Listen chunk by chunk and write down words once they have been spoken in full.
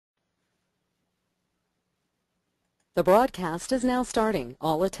The broadcast is now starting.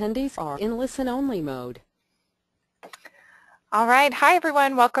 All attendees are in listen-only mode. All right. Hi,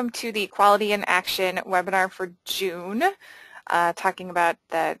 everyone. Welcome to the Quality in Action webinar for June, talking about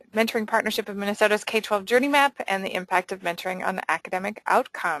the Mentoring Partnership of Minnesota's K12 Journey Map and the impact of mentoring on academic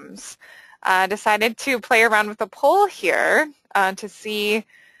outcomes. Decided to play around with a poll here to see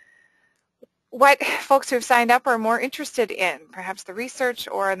what folks who have signed up are more interested in, perhaps the research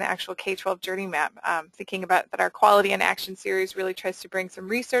or in the actual K12 Journey Map. Thinking about that our Quality in Action series really tries to bring some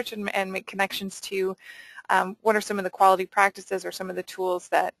research and make connections to what are some of the quality practices or some of the tools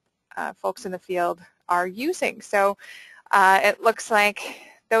that folks in the field are using. So it looks like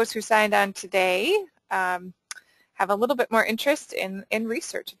those who signed on today have a little bit more interest in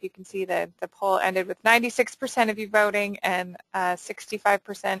research. If you can see the poll ended with 96% of you voting and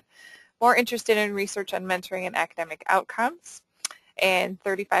 65% more interested in research on mentoring and academic outcomes, and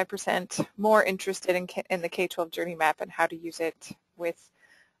 35% more interested in the K12 Journey Map and how to use it with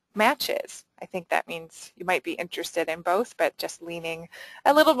matches. I think that means you might be interested in both, but just leaning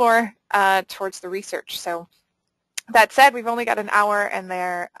a little more towards the research. So that said, we've only got an hour, and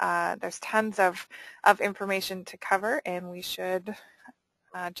there's tons of information to cover, and we should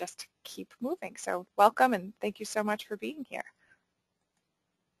just keep moving. So welcome, and thank you so much for being here.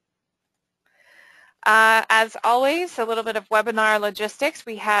 As always, a little bit of webinar logistics.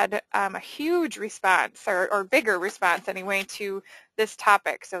 We had a huge response, or bigger response anyway, to this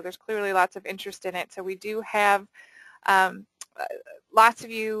topic. So there's clearly lots of interest in it. So we do have lots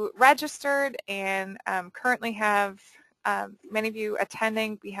of you registered, and currently have many of you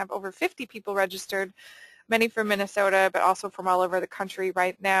attending. We have over 50 people registered, many from Minnesota, but also from all over the country.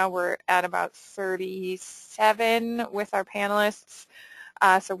 Right now we're at about 37 with our panelists.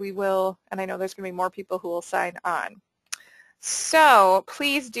 So we will, and I know there's going to be more people who will sign on. So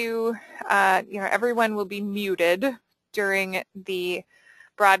please do, everyone will be muted during the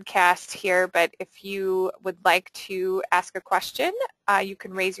broadcast here, but if you would like to ask a question, you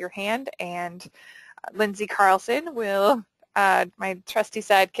can raise your hand, and Lindsay Carlson will, my trusty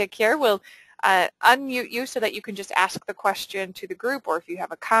sidekick here, will unmute you so that you can just ask the question to the group, or if you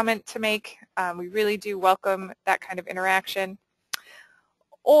have a comment to make. We really do welcome that kind of interaction.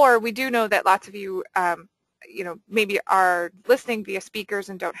 Or we do know that lots of you, maybe are listening via speakers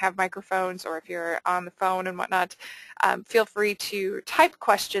and don't have microphones, or if you're on the phone and whatnot, feel free to type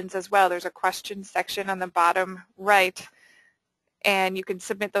questions as well. There's a questions section on the bottom right, and you can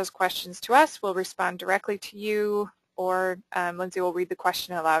submit those questions to us. We'll respond directly to you, or Lindsay will read the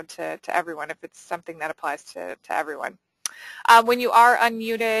question aloud to everyone if it's something that applies to everyone. When you are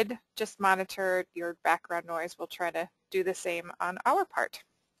unmuted, just monitor your background noise. We'll try to do the same on our part.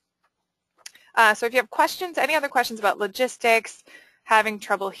 So if you have questions, any other questions about logistics, having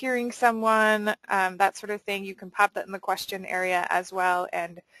trouble hearing someone, that sort of thing, you can pop that in the question area as well,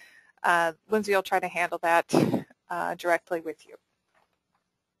 and Lindsay will try to handle that directly with you.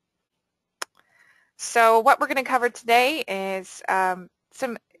 So what we're going to cover today is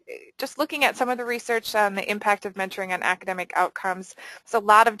just looking at some of the research on the impact of mentoring on academic outcomes. There's a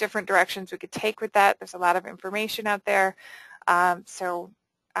lot of different directions we could take with that. There's a lot of information out there. So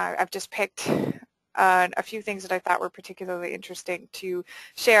I've just picked a few things that I thought were particularly interesting to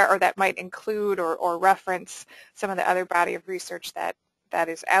share, or that might include or reference some of the other body of research that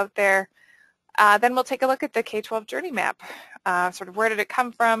is out there. Then we'll take a look at the K12 Journey Map. Sort of where did it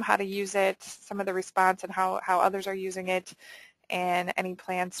come from, how to use it, some of the response and how others are using it, and any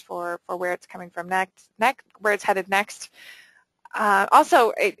plans for where it's coming from next, where it's headed next.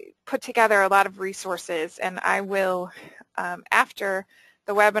 Also, it put together a lot of resources, and I will, after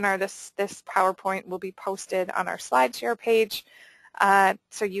the webinar, this PowerPoint will be posted on our SlideShare page,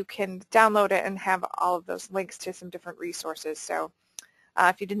 so you can download it and have all of those links to some different resources. So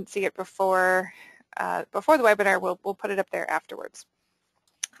if you didn't see it before the webinar, we'll put it up there afterwards.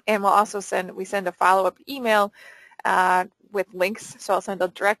 And we'll also send a follow-up email with links. So I'll send a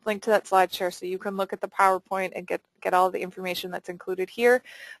direct link to that SlideShare so you can look at the PowerPoint and get all the information that's included here.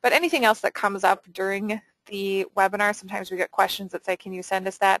 But anything else that comes up during the webinar, sometimes we get questions that say, can you send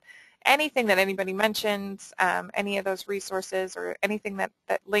us that? Anything that anybody mentions, any of those resources, or anything that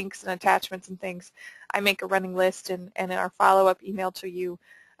links and attachments and things, I make a running list, and in our follow-up email to you,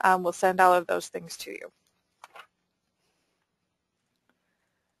 we'll send all of those things to you.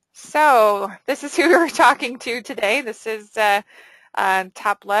 So this is who we're talking to today. This is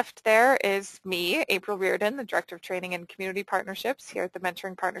Top left there is me, April Reardon, the Director of Training and Community Partnerships here at the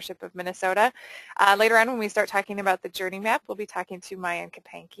Mentoring Partnership of Minnesota. Later on when we start talking about the Journey Map, we'll be talking to Mayan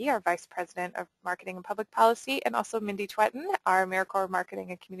Kapanki, our Vice President of Marketing and Public Policy, and also Mindy Twetton, our AmeriCorps Marketing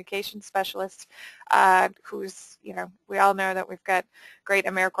and Communications Specialist, who's, we all know that we've got great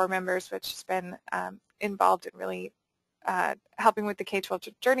AmeriCorps members, which has been involved in really helping with the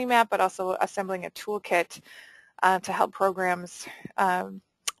K12 Journey Map, but also assembling a toolkit to help programs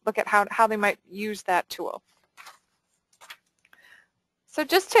look at how they might use that tool. So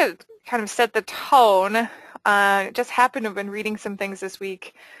just to kind of set the tone, just happened to have been reading some things this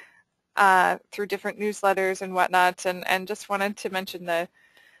week through different newsletters and whatnot, and just wanted to mention the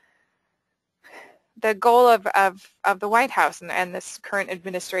goal of the White House and this current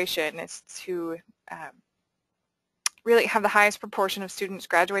administration is to really have the highest proportion of students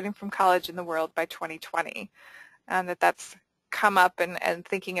graduating from college in the world by 2020. And that's come up and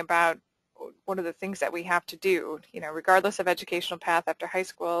thinking about what are the things that we have to do. Regardless of educational path after high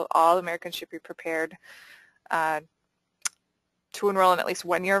school, all Americans should be prepared to enroll in at least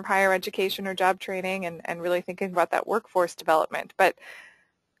 1 year of higher education or job training, and really thinking about that workforce development. But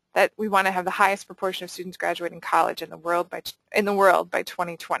that we want to have the highest proportion of students graduating college in the world by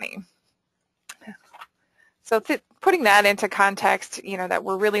 2020. So putting that into context, that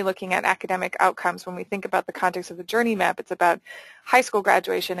we're really looking at academic outcomes when we think about the context of the Journey Map. It's about high school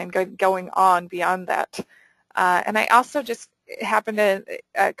graduation and going on beyond that. And I also just happened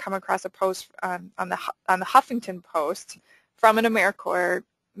to come across a post on the Huffington Post from an AmeriCorps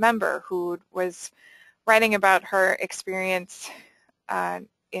member who was writing about her experience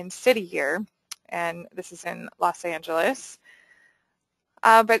in city year, and this is in Los Angeles,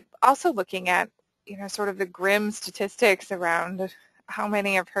 but also looking at sort of the grim statistics around how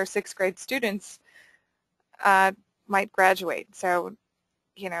many of her 6th grade students might graduate. So,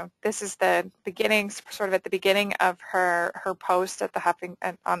 this is the beginning, sort of at the beginning of her post at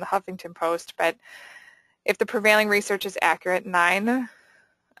on the Huffington Post. But if the prevailing research is accurate, 9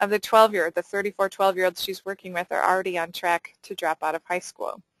 of the 34 12-year-olds she's working with are already on track to drop out of high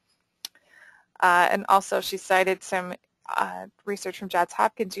school. And also she cited some research from Johns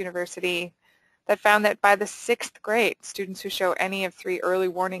Hopkins University that found that by the 6th grade, students who show any of 3 early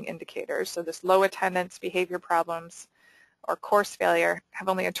warning indicators, so this low attendance, behavior problems, or course failure, have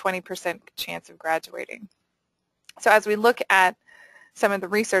only a 20% chance of graduating. So as we look at some of the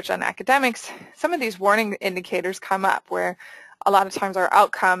research on academics, some of these warning indicators come up where a lot of times our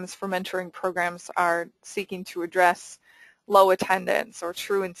outcomes for mentoring programs are seeking to address low attendance or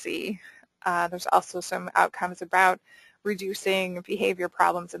truancy. There's also some outcomes about reducing behavior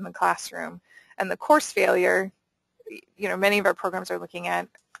problems in the classroom. And the course failure, many of our programs are looking at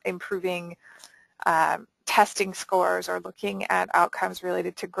improving testing scores or looking at outcomes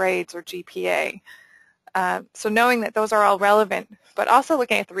related to grades or GPA. So knowing that those are all relevant, but also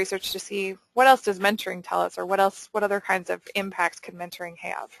looking at the research to see what else does mentoring tell us, or what other kinds of impacts can mentoring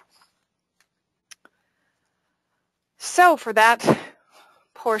have. So for that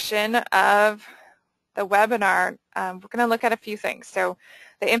portion of the webinar, we're going to look at a few things. So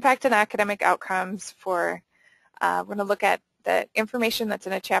the impact on academic outcomes we're going to look at the information that's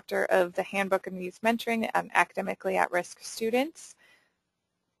in a chapter of the Handbook on Youth Mentoring on academically at-risk students.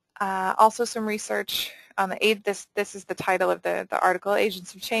 Also some research on this is the title of the article,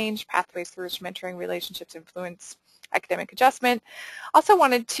 Agents of Change, Pathways Through Which Mentoring Relationships Influence Academic Adjustment. Also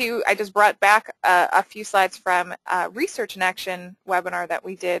I just brought back a few slides from a Research in Action webinar that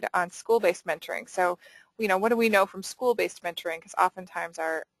we did on school-based mentoring. So, what do we know from school-based mentoring? Because oftentimes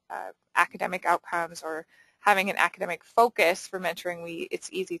our academic outcomes or having an academic focus for mentoring, it's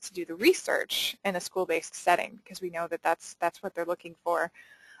easy to do the research in a school-based setting because we know that that's what they're looking for.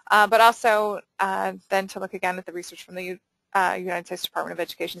 But also then to look again at the research from the United States Department of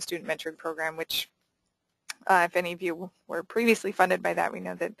Education Student Mentoring Program, which if any of you were previously funded by that, we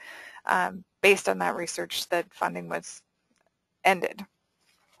know that based on that research that funding was ended.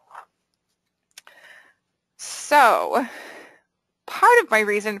 So part of my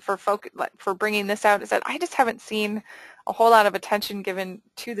reason for bringing this out is that I just haven't seen a whole lot of attention given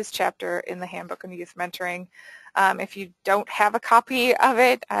to this chapter in the Handbook on Youth Mentoring. If you don't have a copy of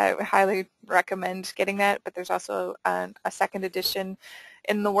it, I highly recommend getting that, but there's also a second edition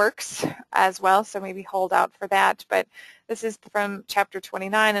in the works as well, so maybe hold out for that. But this is from Chapter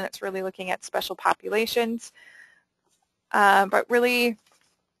 29, and it's really looking at special populations. But really,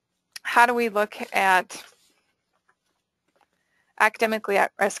 how do we look at academically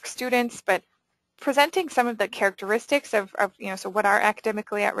at-risk students, but presenting some of the characteristics of so what are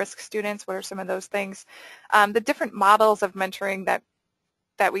academically at-risk students, what are some of those things, the different models of mentoring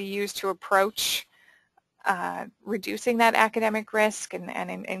that we use to approach reducing that academic risk and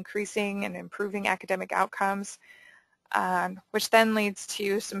increasing and improving academic outcomes, which then leads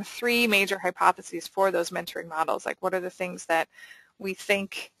to some 3 major hypotheses for those mentoring models. Like, what are the things that we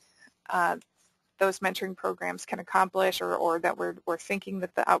think those mentoring programs can accomplish, or that we're thinking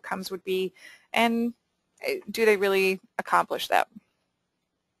that the outcomes would be, and do they really accomplish that?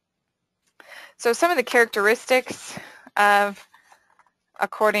 So some of the characteristics of,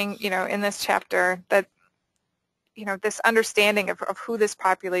 according, in this chapter, that, this understanding of who this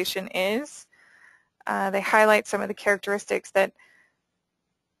population is, they highlight some of the characteristics that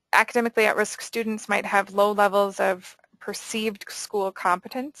academically at-risk students might have low levels of perceived school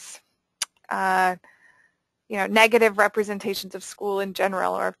competence, negative representations of school in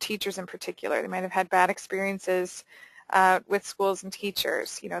general or of teachers in particular. They might have had bad experiences with schools and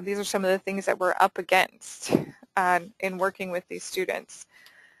teachers. These are some of the things that we're up against in working with these students.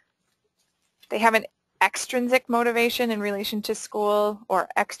 They have an extrinsic motivation in relation to school or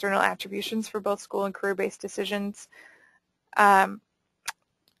external attributions for both school and career-based decisions. That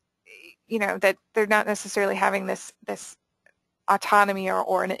they're not necessarily having this autonomy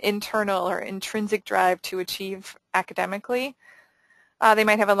or an internal or intrinsic drive to achieve academically. They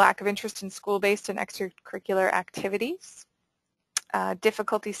might have a lack of interest in school-based and extracurricular activities,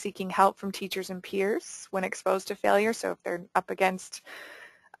 difficulty seeking help from teachers and peers when exposed to failure. So if they're up against,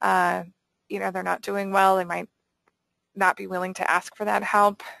 they're not doing well, they might not be willing to ask for that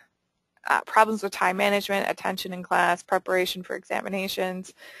help. Problems with time management, attention in class, preparation for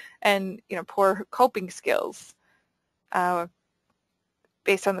examinations, and poor coping skills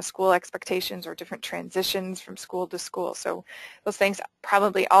based on the school expectations or different transitions from school to school. So those things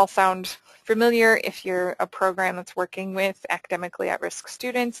probably all sound familiar if you're a program that's working with academically at-risk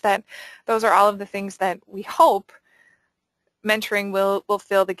students, that those are all of the things that we hope mentoring will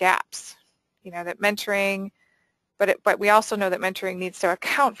fill the gaps. That mentoring, but we also know that mentoring needs to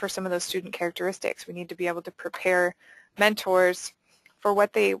account for some of those student characteristics. We need to be able to prepare mentors for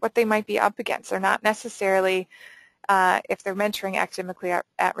what they might be up against. They're not necessarily, if they're mentoring academically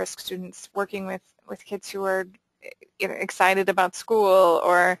at-risk students, working with kids who are excited about school,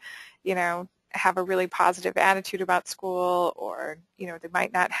 or have a really positive attitude about school, or they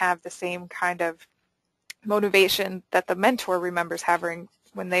might not have the same kind of motivation that the mentor remembers having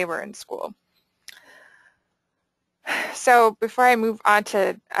when they were in school. So before I move on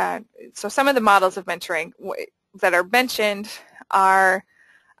to, so some of the models of mentoring that are mentioned are,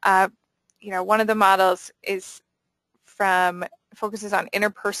 one of the models focuses on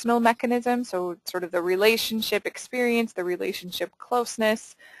interpersonal mechanisms, so sort of the relationship experience, the relationship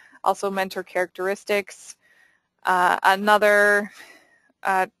closeness, also mentor characteristics. Another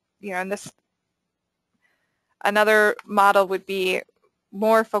model would be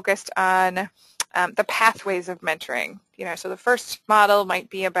more focused on the pathways of mentoring. So the first model might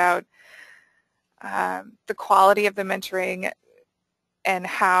be about the quality of the mentoring and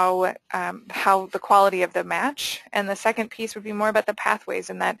how the quality of the match. And the second piece would be more about the pathways,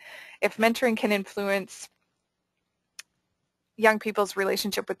 and that if mentoring can influence young people's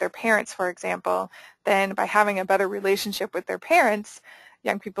relationship with their parents, for example, then by having a better relationship with their parents,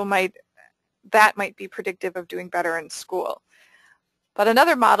 young people might be predictive of doing better in school. But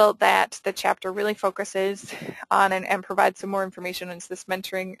another model that the chapter really focuses on and provides some more information on is this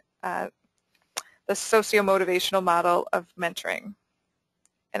mentoring, the socio-motivational model of mentoring,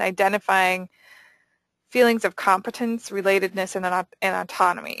 and identifying feelings of competence, relatedness, and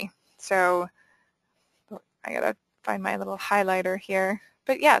autonomy. So I gotta find my little highlighter here.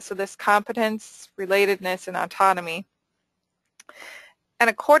 But yeah, so this competence, relatedness, and autonomy. And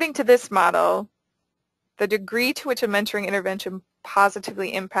according to this model, the degree to which a mentoring intervention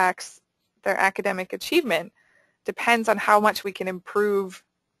positively impacts their academic achievement depends on how much we can improve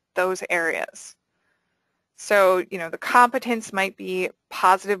those areas. So, the competence might be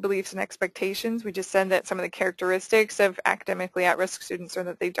positive beliefs and expectations. We just said that some of the characteristics of academically at-risk students are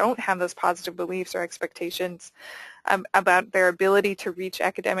that they don't have those positive beliefs or expectations about their ability to reach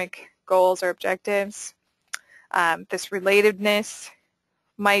academic goals or objectives. This relatedness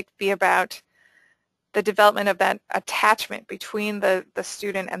might be about the development of that attachment between the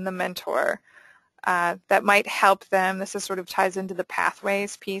student and the mentor that might help them. This is sort of ties into the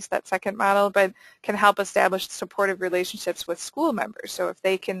pathways piece, that second model, but can help establish supportive relationships with school members. So if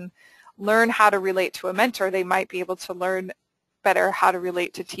they can learn how to relate to a mentor, they might be able to learn better how to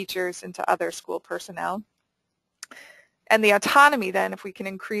relate to teachers and to other school personnel. And the autonomy then, if we can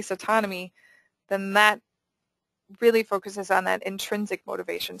increase autonomy, then that really focuses on that intrinsic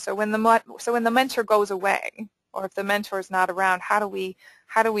motivation. So when the mentor goes away, or if the mentor is not around, how do we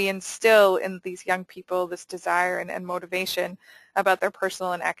instill in these young people this desire and motivation about their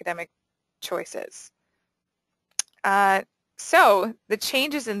personal and academic choices? So the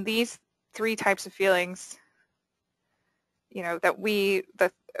changes in these three types of feelings,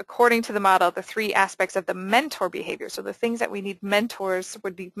 that according to the model, the three aspects of the mentor behavior, so the things that we need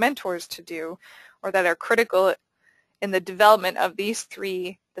would need mentors to do, or that are critical in the development of these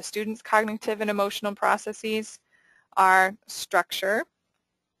three, the student's cognitive and emotional processes, are structure,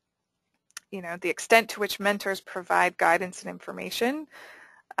 the extent to which mentors provide guidance and information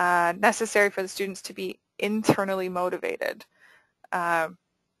necessary for the students to be internally motivated,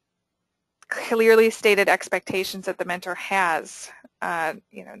 clearly stated expectations that the mentor has, the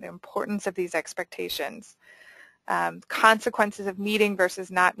importance of these expectations, consequences of meeting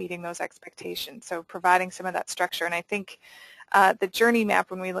versus not meeting those expectations, so providing some of that structure. And I think the journey map,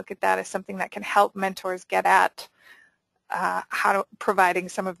 when we look at that, is something that can help mentors get at providing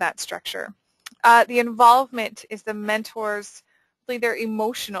some of that structure. The involvement is the mentors, really their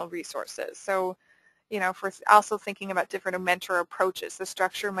emotional resources. So, if we're also thinking about different mentor approaches, the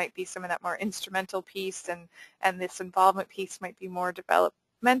structure might be some of that more instrumental piece, and this involvement piece might be more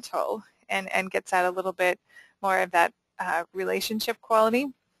developmental and gets at a little bit more of that relationship quality.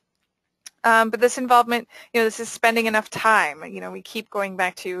 But this involvement, this is spending enough time. We keep going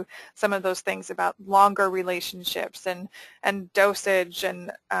back to some of those things about longer relationships and dosage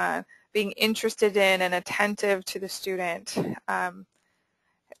and being interested in and attentive to the student,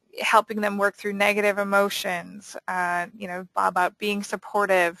 helping them work through negative emotions, about being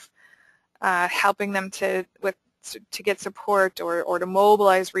supportive, helping them to get support or to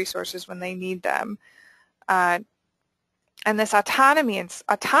mobilize resources when they need them. And this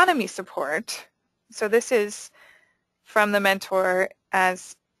autonomy support, so this is from the mentor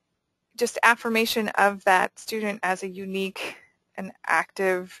as just affirmation of that student as a unique and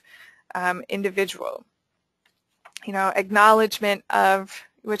active individual. Acknowledgement of,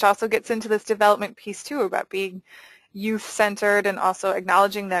 which also gets into this development piece too, about being youth-centered and also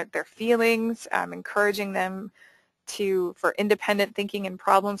acknowledging their feelings, encouraging them for independent thinking and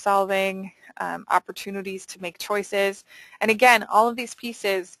problem solving, opportunities to make choices. And again, all of these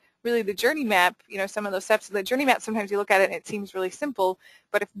pieces, really the journey map, some of those steps of the journey map, sometimes you look at it and it seems really simple,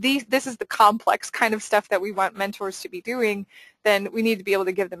 but if this is the complex kind of stuff that we want mentors to be doing, then we need to be able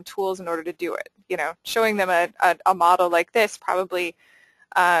to give them tools in order to do it. Showing them a model like this probably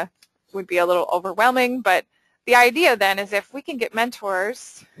would be a little overwhelming, but the idea then is if we can get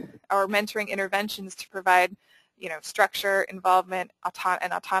mentors or mentoring interventions to provide structure, involvement,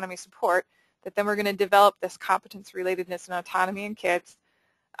 and autonomy support, that then we're going to develop this competence, relatedness, and autonomy in kids,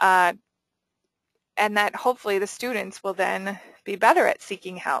 and that hopefully the students will then be better at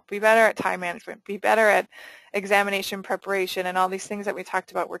seeking help, be better at time management, be better at examination preparation, and all these things that we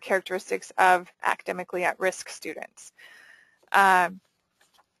talked about were characteristics of academically at-risk students.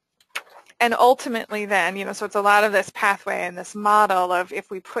 And ultimately then, so it's a lot of this pathway and this model of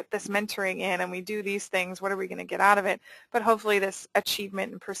if we put this mentoring in and we do these things, what are we going to get out of it? But hopefully this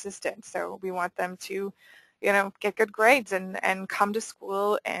achievement and persistence. So we want them to, get good grades and come to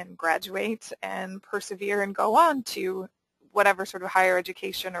school and graduate and persevere and go on to whatever sort of higher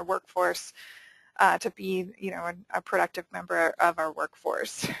education or workforce to be, a productive member of our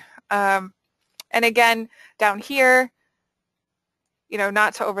workforce. And again, down here,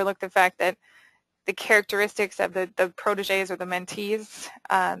 not to overlook the fact that the characteristics of the proteges or the mentees,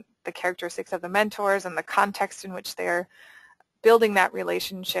 the characteristics of the mentors and the context in which they're building that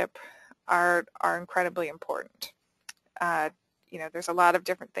relationship are incredibly important. There's a lot of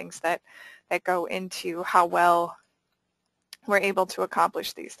different things that go into how well we're able to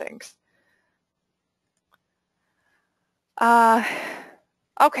accomplish these things.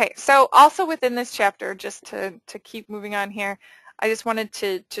 Okay, so also within this chapter, just to keep moving on here, I just wanted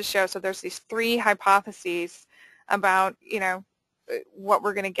to show, so there's these three hypotheses about, what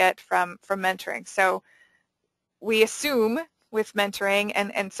we're going to get from mentoring. So we assume with mentoring,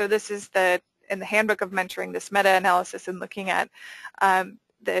 and so this is in the handbook of mentoring, this meta-analysis and looking at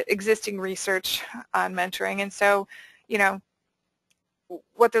the existing research on mentoring. And so,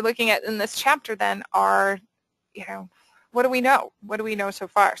 what they're looking at in this chapter then are, what do we know? What do we know so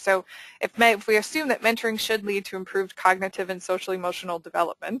far? So if we assume that mentoring should lead to improved cognitive and social emotional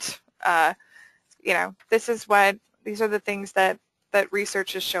development, these are the things that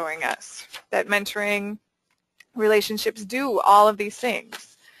research is showing us, that mentoring relationships do all of these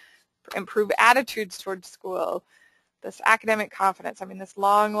things: improve attitudes towards school, this academic confidence, I mean this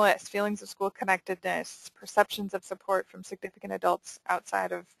long list, feelings of school connectedness, perceptions of support from significant adults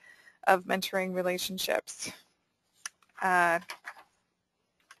outside of mentoring relationships.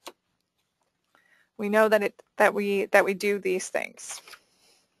 We know that we do these things.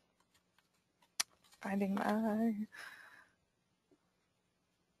 Finding my...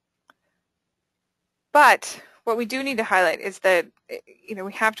 But what we do need to highlight is that, you know,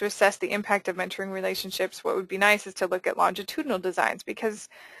 we have to assess the impact of mentoring relationships. What would be nice is to look at longitudinal designs, because,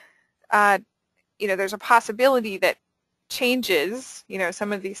 you know, there's a possibility that changes, you know,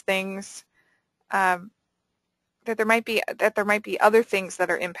 some of these things, that there might be other things that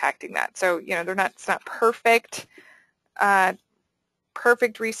are impacting that. So, you know, it's not perfect,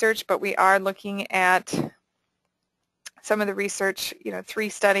 perfect research, but we are looking at some of the research, you know, 3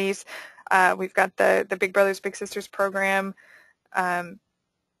 studies. We've got the Big Brothers Big Sisters program,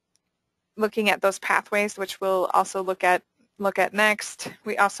 looking at those pathways, which we'll also look at next.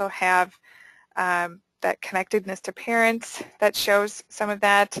 We also have that connectedness to parents that shows some of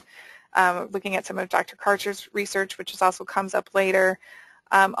that. Looking at some of Dr. Karcher's research, which also comes up later.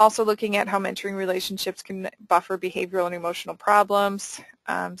 Also looking at how mentoring relationships can buffer behavioral and emotional problems,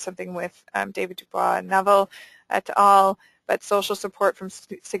 something with David Dubois and Neville et al., but social support from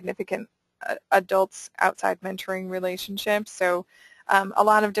significant adults outside mentoring relationships. So a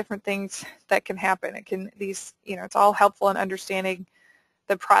lot of different things that can happen. You know, it's all helpful in understanding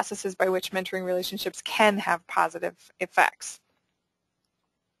the processes by which mentoring relationships can have positive effects.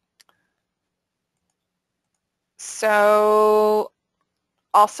 So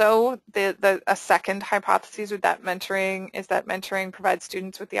also, a second hypothesis with that mentoring is that mentoring provides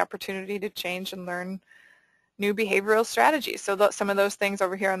students with the opportunity to change and learn new behavioral strategies. So some of those things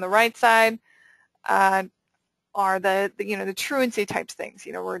over here on the right side are the you know, the truancy types things.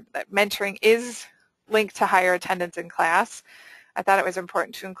 You know, where that mentoring is linked to higher attendance in class. I thought it was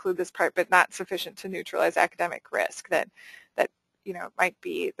important to include this part, but not sufficient to neutralize academic risk. That you know, might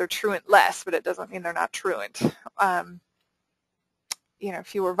be they're truant less, but it doesn't mean they're not truant. You know,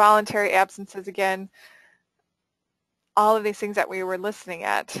 fewer voluntary absences again. All of these things that we were looking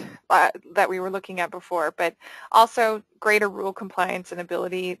at before, but also greater rule compliance and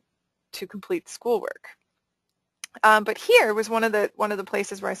ability to complete schoolwork. But here was one of the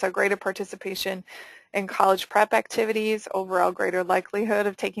places where I saw greater participation in college prep activities, overall greater likelihood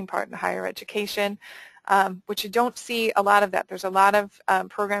of taking part in higher education, which you don't see a lot of that. There's a lot of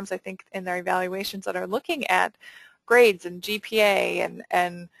programs, I think, in their evaluations that are looking at grades and GPA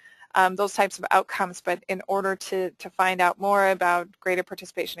and those types of outcomes, but in order to find out more about greater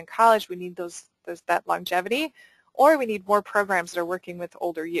participation in college, we need that longevity, or we need more programs that are working with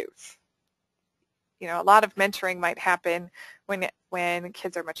older youth. You know, a lot of mentoring might happen when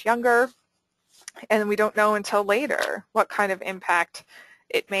kids are much younger, and we don't know until later what kind of impact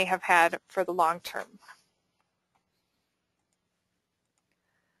it may have had for the long term.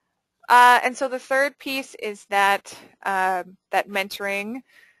 And so the third piece is that that mentoring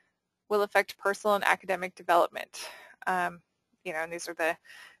will affect personal and academic development. You know, and these are the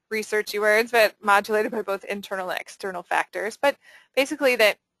researchy words, but modulated by both internal and external factors. But basically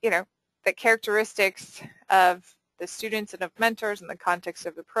that, you know, the characteristics of the students and of mentors in the context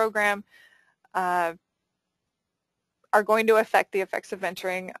of the program are going to affect the effects of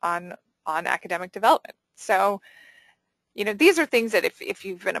mentoring on academic development. So, you know, these are things that if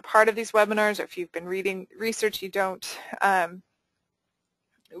you've been a part of these webinars, or if you've been reading research, you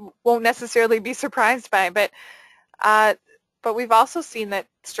won't necessarily be surprised by, but we've also seen that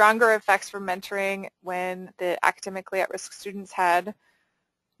stronger effects from mentoring when the academically at-risk students had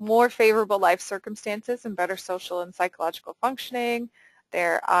more favorable life circumstances and better social and psychological functioning.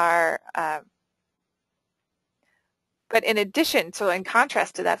 There are, but in addition, so in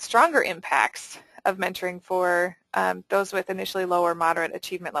contrast to that, stronger impacts of mentoring for those with initially lower moderate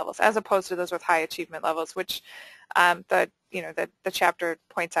achievement levels, as opposed to those with high achievement levels, which the chapter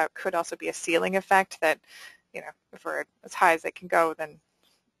points out could also be a ceiling effect, that, you know, if we're as high as it can go, then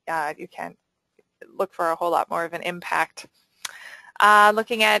you can look for a whole lot more of an impact.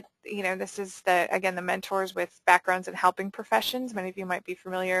 Looking at, you know, this is again the mentors with backgrounds in helping professions. Many of you might be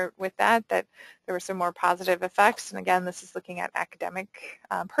familiar with that there were some more positive effects. And again, this is looking at academic,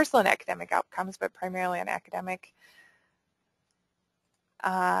 personal and academic outcomes, but primarily on academic.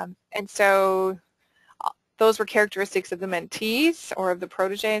 And so those were characteristics of the mentees or of the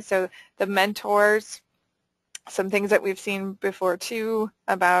proteges. So the mentors, some things that we've seen before too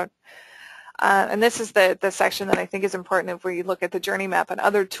about, and this is the section that I think is important if we look at the journey map and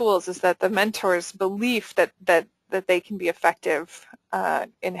other tools, is that the mentor's belief that they can be effective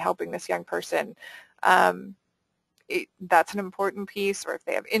in helping this young person that's an important piece, or if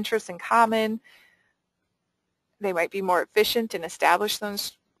they have interests in common, they might be more efficient in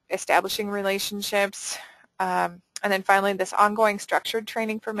establishing relationships. And then finally, this ongoing structured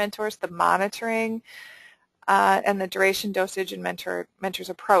training for mentors, the monitoring, and the duration, dosage, and mentor's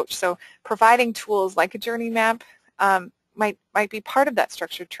approach. So providing tools like a journey map might be part of that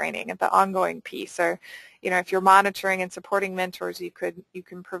structured training and the ongoing piece. Or, if you're monitoring and supporting mentors, you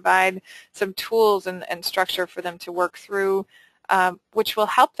can provide some tools and structure for them to work through, which will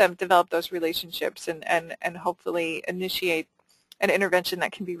help them develop those relationships and hopefully initiate an intervention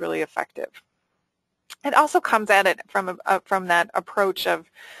that can be really effective. It also comes at it from that approach of,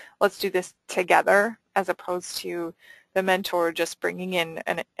 let's do this together, as opposed to the mentor just bringing in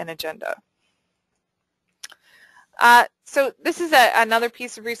an agenda. So this is another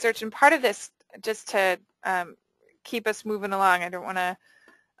piece of research, and part of this, just to keep us moving along, I don't want to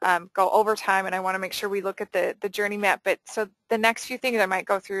go over time, and I want to make sure we look at the journey map. But so the next few things, I might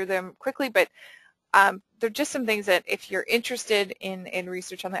go through them quickly, but they're just some things that if you're interested in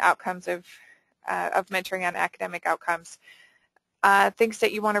research on the outcomes of mentoring on academic outcomes, things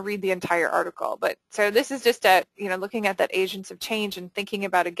that you want to read the entire article. But so this is just looking at that agents of change and thinking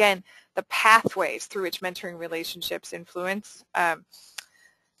about, again, the pathways through which mentoring relationships influence.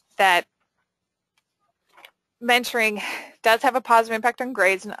 That mentoring does have a positive impact on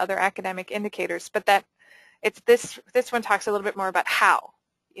grades and other academic indicators, but that it's this one talks a little bit more about how.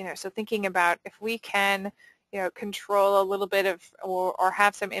 So thinking about if we can control a little bit of or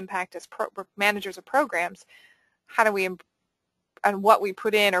have some impact as managers of programs, how do we on what we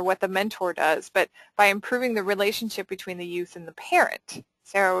put in or what the mentor does, but by improving the relationship between the youth and the parent,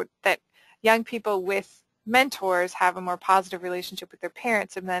 so that young people with mentors have a more positive relationship with their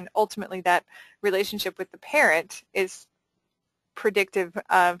parents, and then ultimately that relationship with the parent is predictive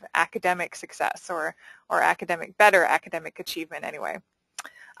of academic success or better academic achievement anyway.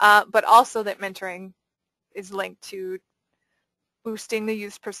 But also that mentoring is linked to boosting the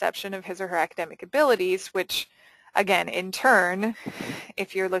youth's perception of his or her academic abilities, which again, in turn,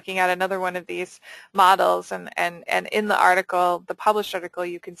 if you're looking at another one of these models, and in the article, the published article,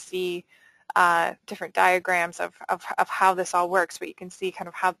 you can see different diagrams of how this all works, but you can see kind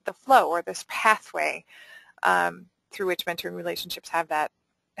of how the flow or this pathway through which mentoring relationships have that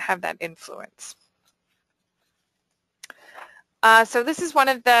influence. So this is one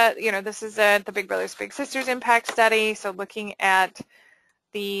of the, this is the Big Brothers Big Sisters impact study, so looking at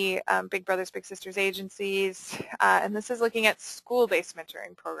the Big Brothers Big Sisters agencies, and this is looking at school-based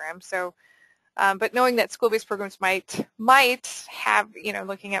mentoring programs. So, but knowing that school-based programs might have,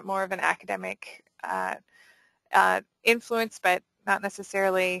 looking at more of an academic influence, but not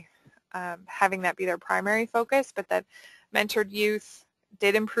necessarily having that be their primary focus, but that mentored youth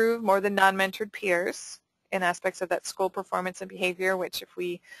did improve more than non-mentored peers in aspects of that school performance and behavior, which if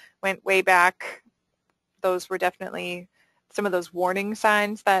we went way back, those were definitely some of those warning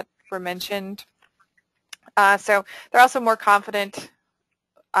signs that were mentioned. So they're also more confident,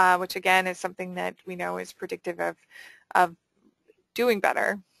 which again is something that we know is predictive of doing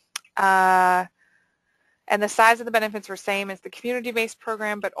better. And the size of the benefits were same as the community-based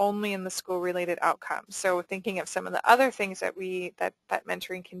program, but only in the school-related outcomes. So thinking of some of the other things that that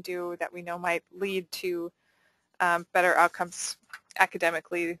mentoring can do that we know might lead to better outcomes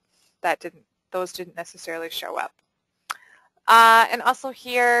academically, those didn't necessarily show up. And also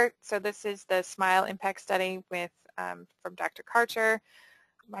here, so this is the SMILE impact study with from Dr.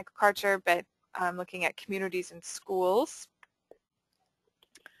 Michael Karcher, but looking at communities and schools.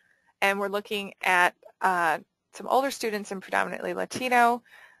 And we're looking at some older students and predominantly Latino.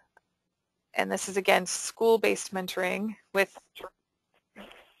 And this is, again, school-based mentoring with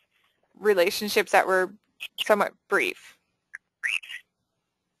relationships that were somewhat brief.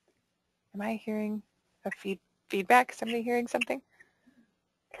 Am I hearing a feedback? Somebody hearing something?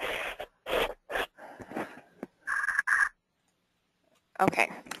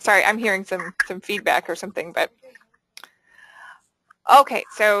 Okay, sorry, I'm hearing some feedback or something, but okay,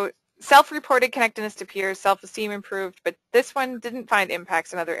 so self-reported connectedness to peers, self-esteem improved, but this one didn't find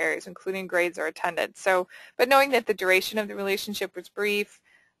impacts in other areas, including grades or attendance. So, but knowing that the duration of the relationship was brief,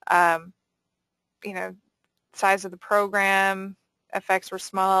 size of the program, effects were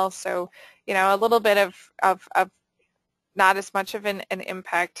small, so, a little bit of not as much of an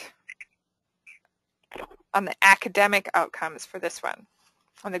impact on the academic outcomes for this one,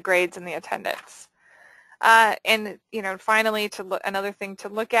 on the grades and the attendance. And finally, another thing to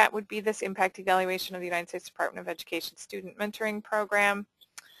look at would be this impact evaluation of the United States Department of Education student mentoring program.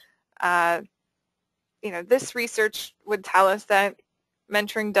 This research would tell us that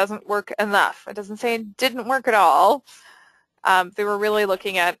mentoring doesn't work enough. It doesn't say it didn't work at all. They were really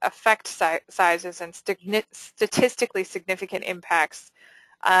looking at effect sizes and statistically significant impacts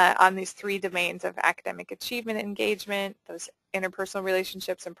on these three domains of academic achievement, engagement, those interpersonal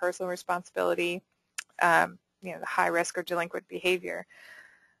relationships, and personal responsibility, the high risk or delinquent behavior.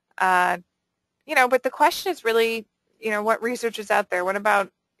 But the question is really, what research is out there? What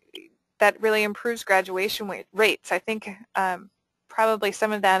about that really improves graduation rates? I think probably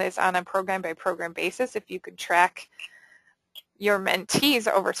some of that is on a program-by-program basis. If you could track your mentees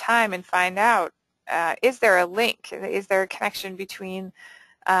over time and find out, is there a link? Is there a connection between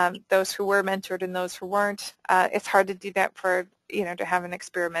those who were mentored and those who weren't? It's hard to do that for, to have an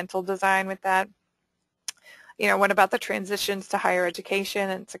experimental design with that. What about the transitions to higher education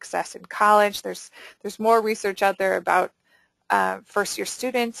and success in college? There's more research out there about first-year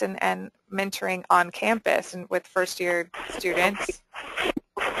students and mentoring on campus and with first-year students.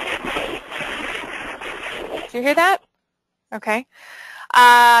 Do you hear that? Okay.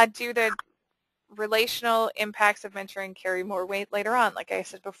 Do the relational impacts of mentoring carry more weight later on? Like I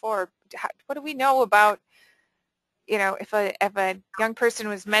said before, what do we know about, if a young person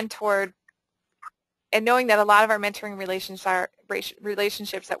was mentored, and knowing that a lot of our mentoring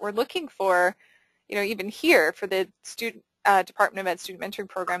relationships that we're looking for, even here for the Department of Ed student mentoring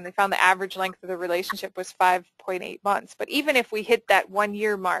program, they found the average length of the relationship was 5.8 months. But even if we hit that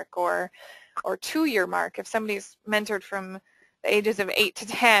 1-year mark or 2-year mark, if somebody's mentored from the ages of 8 to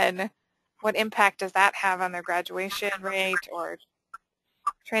 10, what impact does that have on their graduation rate or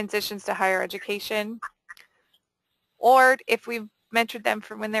transitions to higher education? Or if we've mentored them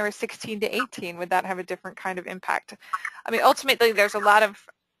from when they were 16 to 18, would that have a different kind of impact? I mean, ultimately, there's a lot of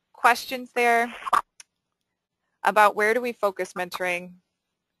questions there about where do we focus mentoring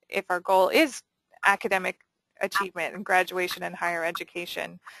if our goal is academic achievement and graduation and higher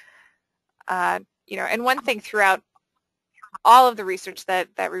education. And one thing throughout all of the research that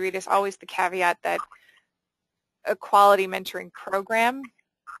we read is always the caveat that a quality mentoring program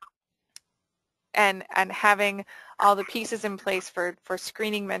and having all the pieces in place for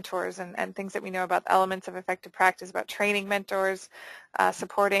screening mentors and things that we know about the elements of effective practice, about training mentors,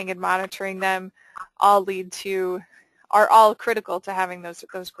 supporting and monitoring them, are all critical to having those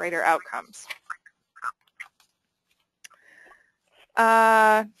greater outcomes.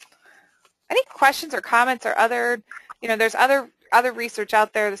 Any questions or comments or other, there's other research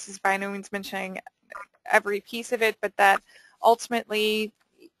out there. This is by no means mentioning every piece of it, but that ultimately,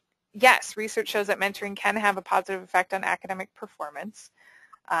 yes, research shows that mentoring can have a positive effect on academic performance.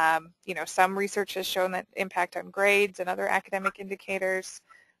 Some research has shown that impact on grades and other academic indicators.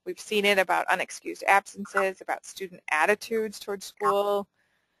 We've seen it about unexcused absences, about student attitudes towards school,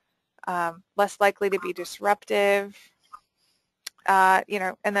 less likely to be disruptive,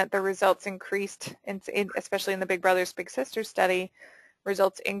 and that the results increased, especially in the Big Brothers Big Sisters study,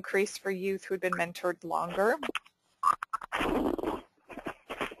 results increased for youth who had been mentored longer.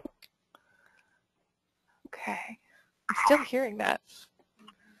 Okay, I'm still hearing that.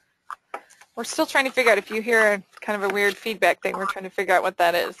 We're still trying to figure out, if you hear kind of a weird feedback thing, we're trying to figure out what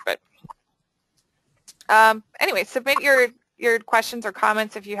that is. But anyway, submit your questions or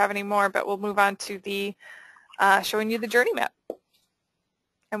comments if you have any more, but we'll move on to the showing you the journey map.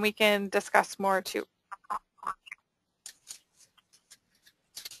 And we can discuss more too.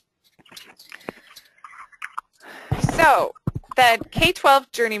 So the K12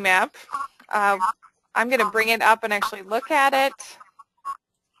 journey map, I'm going to bring it up and actually look at it.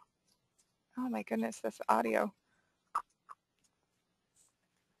 Oh my goodness, this audio.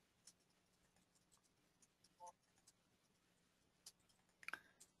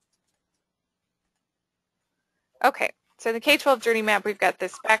 Okay, so the K12 journey map, we've got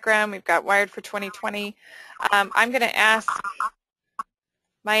this background, we've got Wired for 2020. I'm going to ask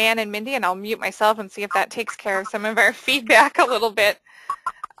Mayanne and Mindy, and I'll mute myself and see if that takes care of some of our feedback a little bit.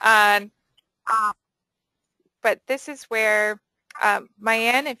 But this is where,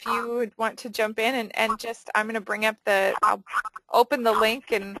 Mayanne, if you would want to jump in and just, I'm going to bring up I'll open the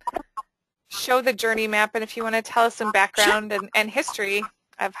link and show the journey map, and if you want to tell us some background and history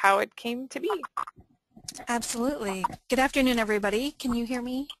of how it came to be. Absolutely. Good afternoon, everybody. Can you hear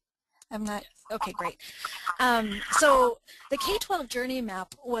me? I'm not, okay, great. So the K12 Journey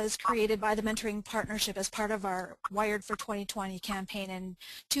Map was created by the Mentoring Partnership as part of our Wired for 2020 campaign in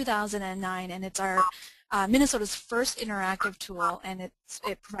 2009, and it's our Minnesota's first interactive tool, and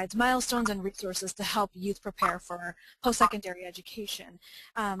it provides milestones and resources to help youth prepare for post-secondary education.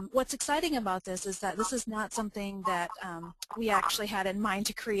 What's exciting about this is that this is not something that we actually had in mind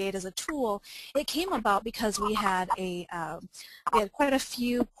to create as a tool. It came about because we had quite a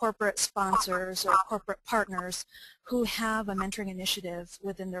few corporate sponsors or corporate partners who have a mentoring initiative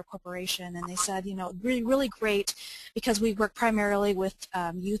within their corporation, and they said, you know, really, really great, because we work primarily with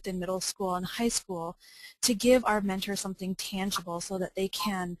youth in middle school and high school, to give our mentors something tangible so that they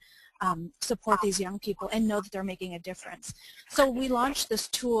can support these young people and know that they're making a difference. So we launched this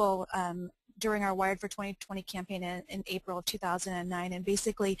tool during our Wired for 2020 campaign in April of 2009, and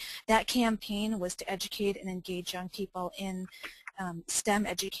basically that campaign was to educate and engage young people in STEM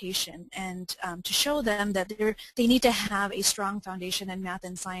education, and to show them that they need to have a strong foundation in math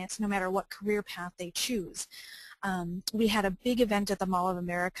and science no matter what career path they choose. We had a big event at the Mall of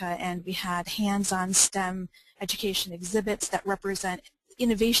America, and we had hands-on STEM education exhibits that represent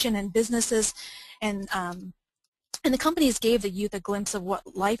innovation in businesses, and the companies gave the youth a glimpse of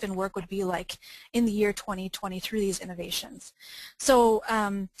what life and work would be like in the year 2020 through these innovations. So,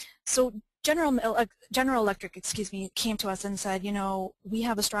 General Electric, came to us and said, you know, we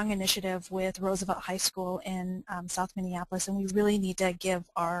have a strong initiative with Roosevelt High School in South Minneapolis, and we really need to give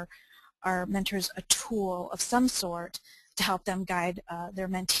our mentors a tool of some sort to help them guide their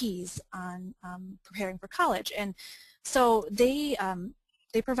mentees on preparing for college. And so they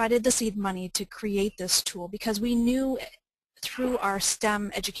provided the seed money to create this tool, because we knew through our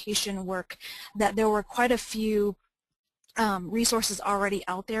STEM education work that there were quite a few resources already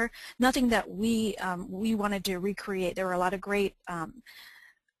out there, nothing that we wanted to recreate. There were a lot of great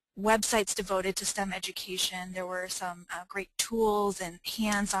websites devoted to STEM education. There were some great tools and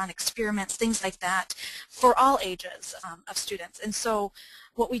hands-on experiments, things like that, for all ages of students. And so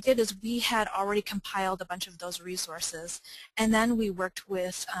what we did is we had already compiled a bunch of those resources, and then we worked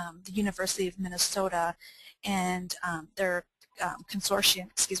with the University of Minnesota and their consortium,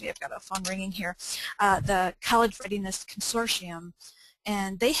 excuse me, I've got a phone ringing here, the College Readiness Consortium,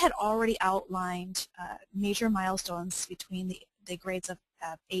 and they had already outlined major milestones between the grades of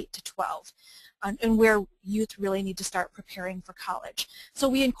 8 to 12 and where youth really need to start preparing for college. So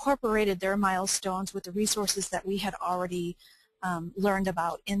we incorporated their milestones with the resources that we had already learned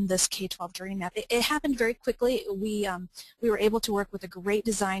about in this K12 Journey Map. It happened very quickly. We were able to work with a great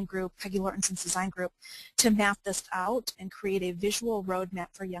design group, Peggy Lortenson's design group, to map this out and create a visual roadmap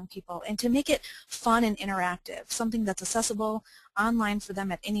for young people, and to make it fun and interactive, something that's accessible online for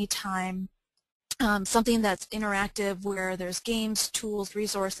them at any time, something that's interactive where there's games, tools,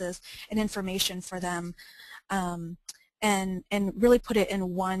 resources, and information for them, and really put it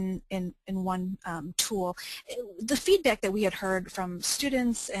in one tool. The feedback that we had heard from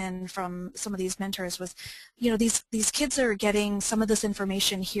students and from some of these mentors was, you know, these kids are getting some of this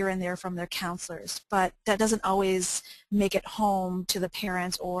information here and there from their counselors, but that doesn't always make it home to the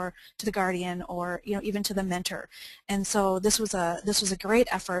parents or to the guardian or, you know, even to the mentor. And so this was a great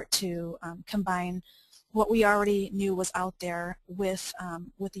effort to combine what we already knew was out there with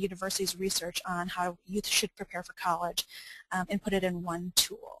the university's research on how youth should prepare for college, and put it in one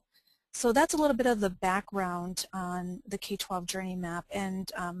tool. So that's a little bit of the background on the K12 Journey Map,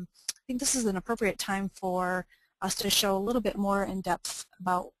 and I think this is an appropriate time for us to show a little bit more in depth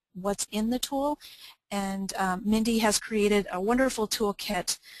about what's in the tool. And Mindy has created a wonderful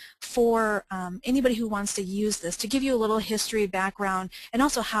toolkit for anybody who wants to use this, to give you a little history, background, and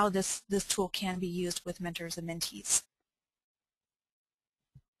also how this tool can be used with mentors and mentees.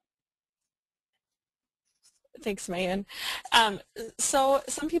 Thanks, Mayan. So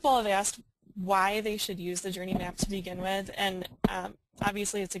some people have asked why they should use the Journey Map to begin with, and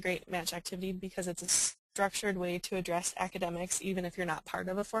obviously it's a great match activity because it's a structured way to address academics even if you're not part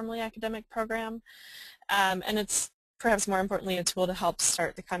of a formally academic program. And it's perhaps more importantly a tool to help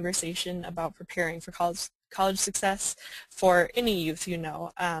start the conversation about preparing for college success for any youth you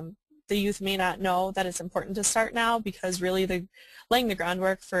know. The youth may not know that it's important to start now, because really laying the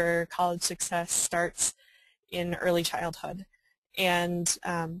groundwork for college success starts in early childhood, and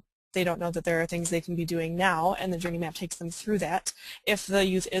they don't know that there are things they can be doing now, and the Journey Map takes them through that. If the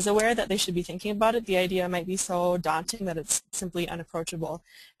youth is aware that they should be thinking about it, the idea might be so daunting that it's simply unapproachable.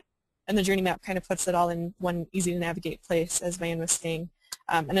 And the Journey Map kind of puts it all in one easy to navigate place, as Mayan was saying,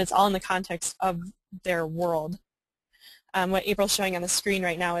 and it's all in the context of their world. What April's showing on the screen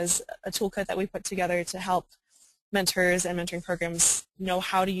right now is a toolkit that we put together to help mentors and mentoring programs know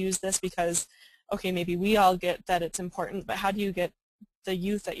how to use this, because okay, maybe we all get that it's important, but how do you get the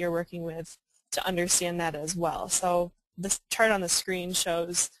youth that you're working with to understand that as well? So this chart on the screen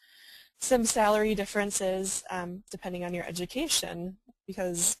shows some salary differences depending on your education,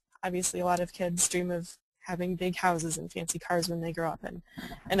 because obviously a lot of kids dream of having big houses and fancy cars when they grow up,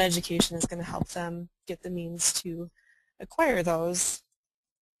 and education is going to help them get the means to acquire those.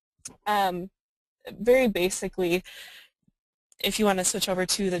 Very basically, if you want to switch over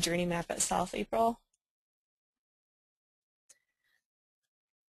to the journey map itself, April.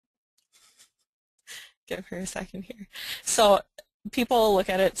 Give her a second here. So people look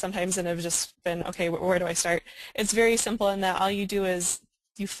at it sometimes and have just been, okay, where do I start? It's very simple in that all you do is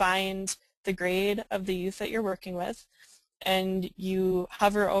you find the grade of the youth that you're working with, and you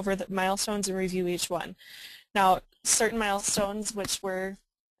hover over the milestones and review each one. Now, certain milestones, which were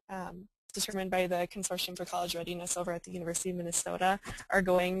determined by the Consortium for College Readiness over at the University of Minnesota, are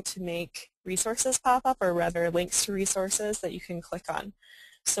going to make resources pop up, or rather links to resources that you can click on.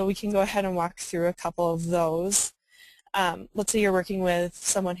 So we can go ahead and walk through a couple of those. Let's say you're working with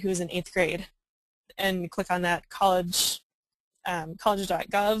someone who's in 8th grade, and click on that college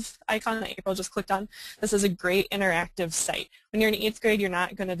college.gov icon that April just clicked on. This is a great interactive site. When you're in 8th grade, you're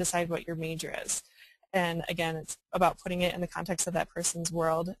not going to decide what your major is. And again, it's about putting it in the context of that person's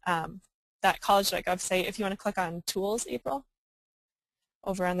world. That college.gov site, if you want to click on Tools, April,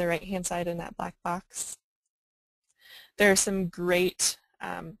 over on the right-hand side in that black box, there are some great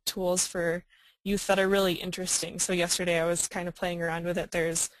tools for youth that are really interesting. So yesterday I was kind of playing around with it.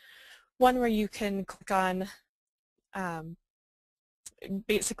 There's one where you can click on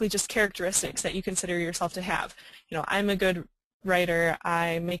basically just characteristics that you consider yourself to have. You know, I'm a good writer,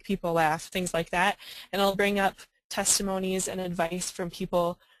 I make people laugh, things like that. And it'll bring up testimonies and advice from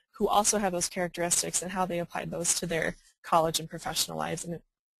people who also have those characteristics and how they applied those to their college and professional lives. And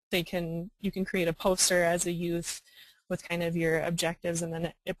you can create a poster as a youth with kind of your objectives, and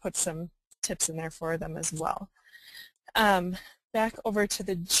then it puts some tips in there for them as well. Back over to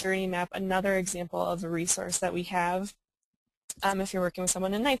the journey map, another example of a resource that we have. If you're working with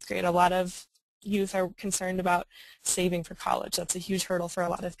someone in 9th grade, a lot of youth are concerned about saving for college. That's a huge hurdle for a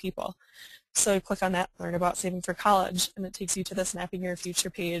lot of people. So click on that, learn about saving for college, and it takes you to this Mapping Your Future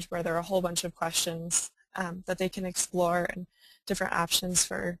page where there are a whole bunch of questions that they can explore and different options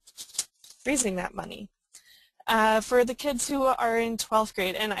for raising that money. For the kids who are in 12th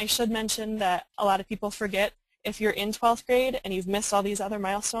grade, and I should mention that a lot of people forget, if you're in 12th grade and you've missed all these other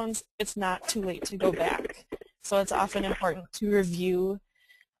milestones, it's not too late to go back. So it's often important to review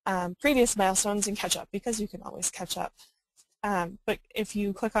previous milestones and catch up, because you can always catch up. But if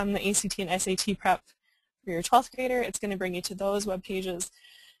you click on the ACT and SAT prep for your 12th grader, it's going to bring you to those web pages.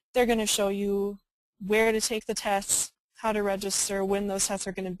 They're going to show you where to take the tests, how to register, when those tests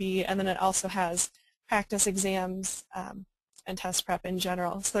are going to be, and then it also has practice exams and test prep in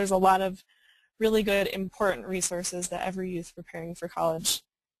general. So there's a lot of really good, important resources that every youth preparing for college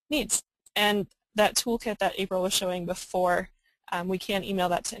needs. And that toolkit that April was showing before, we can email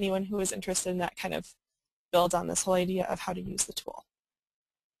that to anyone who is interested in that. Kind of builds on this whole idea of how to use the tool.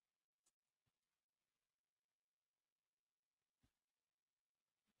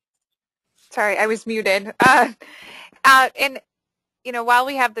 Sorry, I was muted. And you know, while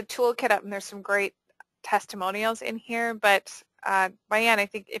we have the toolkit up, and there's some great testimonials in here, but Diane, I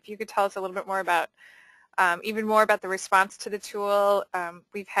think if you could tell us a little bit more about, even more about the response to the tool.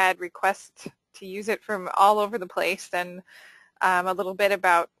 We've had requests to use it from all over the place, and a little bit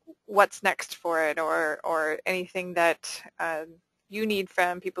about what's next for it, or anything that you need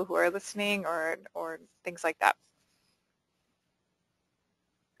from people who are listening, or things like that.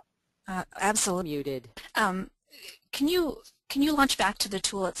 Absolutely. Muted. Can you launch back to the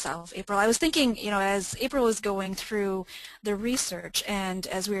tool itself, April? I was thinking, you know, as April was going through the research and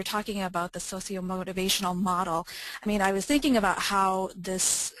as we were talking about the socio-motivational model, I mean, I was thinking about how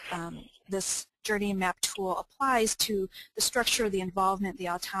this this journey map tool applies to the structure, the involvement, the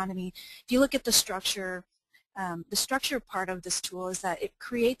autonomy. If you look at the structure part of this tool is that it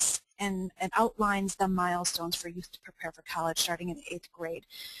creates and outlines the milestones for youth to prepare for college starting in 8th grade.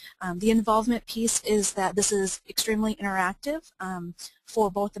 The involvement piece is that this is extremely interactive for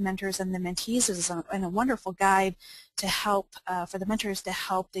both the mentors and the mentees. This is a wonderful guide to help, for the mentors to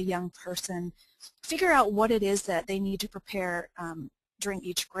help the young person figure out what it is that they need to prepare during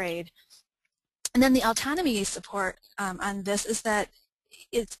each grade. And then the autonomy support on this is that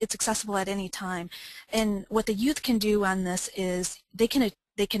it's accessible at any time. And what the youth can do on this is they can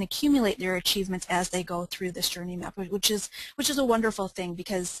they can accumulate their achievements as they go through this journey map, which is a wonderful thing,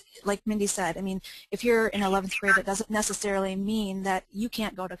 because like Mindy said, I mean, if you're in 11th grade, it doesn't necessarily mean that you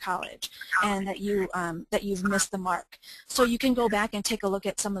can't go to college and that you've missed the mark. So you can go back and take a look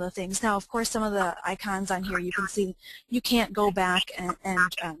at some of the things. Now, of course, some of the icons on here you can see you can't go back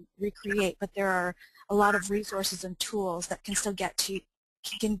and recreate, but there are a lot of resources and tools that can still get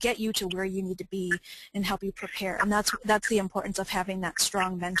you to where you need to be and help you prepare. And that's the importance of having that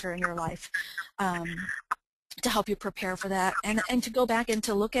strong mentor in your life to help you prepare for that, and to go back and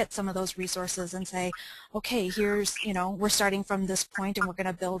to look at some of those resources and say, okay, here's, you know, we're starting from this point and we're going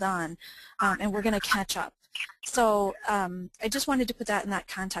to build on, and we're going to catch up. So I just wanted to put that in that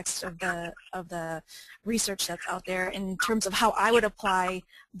context of the research that's out there in terms of how I would apply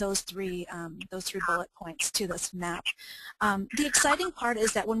those three bullet points to this map. The exciting part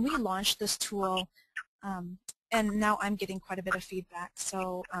is that when we launched this tool, and now I'm getting quite a bit of feedback,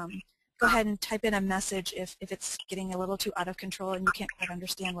 so go ahead and type in a message if it's getting a little too out of control and you can't quite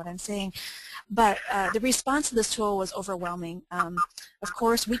understand what I'm saying. But the response to this tool was overwhelming. Of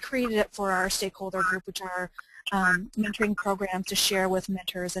course, we created it for our stakeholder group, which are mentoring programs to share with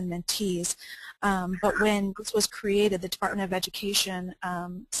mentors and mentees. But when this was created, the Department of Education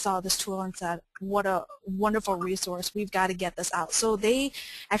saw this tool and said, what a wonderful resource, we've got to get this out. So they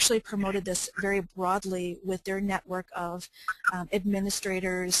actually promoted this very broadly with their network of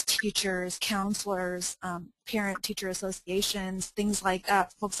administrators, teachers, counselors, parent-teacher associations, things like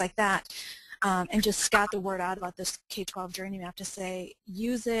folks like that. And just got the word out about this K12 Journey Map to say,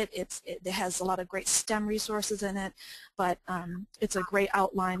 use it. It has a lot of great STEM resources in it, but it's a great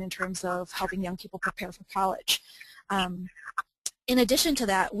outline in terms of helping young people prepare for college. In addition to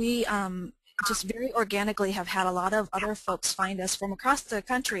that, we just very organically have had a lot of other folks find us from across the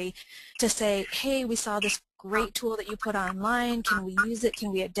country to say, hey, we saw this great tool that you put online. Can we use it?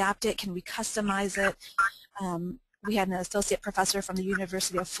 Can we adapt it? Can we customize it? We had an associate professor from the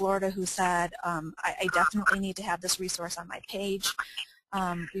University of Florida who said, I definitely need to have this resource on my page.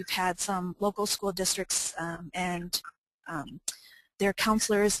 We've had some local school districts and their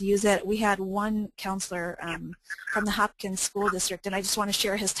counselors use it. We had one counselor from the Hopkins School District, and I just want to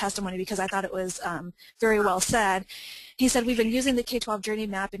share his testimony because I thought it was very well said. He said, we've been using the K12 Journey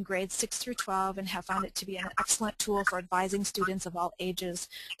Map in grades 6 through 12 and have found it to be an excellent tool for advising students of all ages.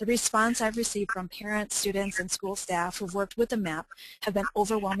 The response I've received from parents, students, and school staff who've worked with the map have been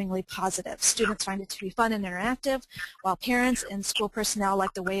overwhelmingly positive. Students find it to be fun and interactive, while parents and school personnel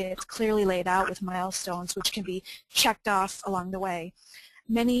like the way it's clearly laid out with milestones which can be checked off along the way.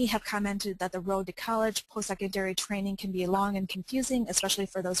 Many have commented that the road to college, post-secondary training can be long and confusing, especially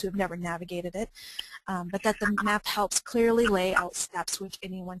for those who have never navigated it, but that the map helps clearly lay out steps which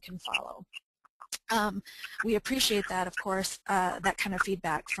anyone can follow. We appreciate that, of course, that kind of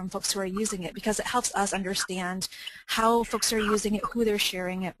feedback from folks who are using it, because it helps us understand how folks are using it, who they're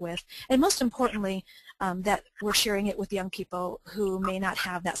sharing it with, and most importantly, that we're sharing it with young people who may not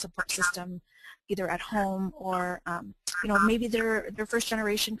have that support system either at home or, you know, maybe they're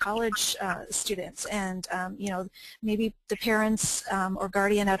first-generation college students, and you know, maybe the parents or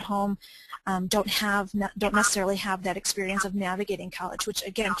guardian at home don't necessarily have that experience of navigating college, which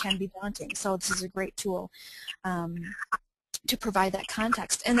again can be daunting. So this is a great tool to provide that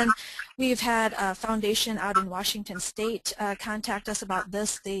context. And then we've had a foundation out in Washington State contact us about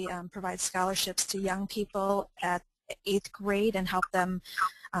this. They provide scholarships to young people at 8th grade and help them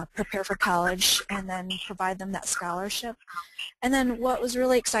prepare for college and then provide them that scholarship. And then what was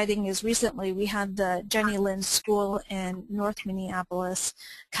really exciting is recently we had the Jenny Lind School in North Minneapolis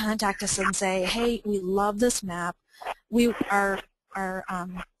contact us and say, hey, we love this map. Our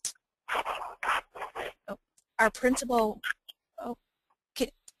principal, oh,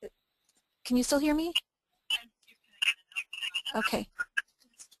 can you still hear me? Okay.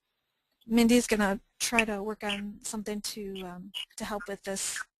 Mindy's going to try to work on something to help with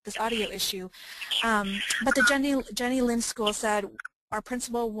this audio issue. But the Jenny Lind School said our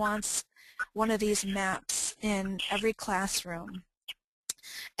principal wants one of these maps in every classroom.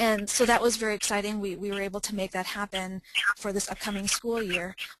 And so that was very exciting. We were able to make that happen for this upcoming school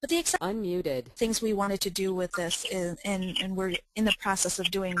year. But the exciting things we wanted to do with this is, and we're in the process of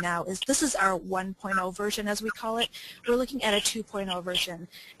doing now, is this is our 1.0 version, as we call it. We're looking at a 2.0 version.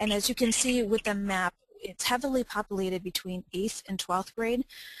 And as you can see with the map, it's heavily populated between 8th and 12th grade,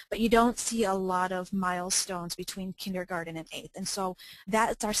 but you don't see a lot of milestones between kindergarten and 8th. And so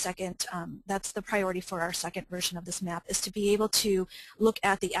that's our second, that's the priority for our second version of this map, is to be able to look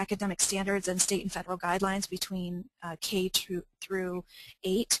at the academic standards and state and federal guidelines between K through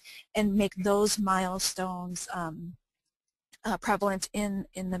 8 and make those milestones prevalent in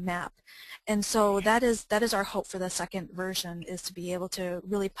the map. And so that is our hope for the second version, is to be able to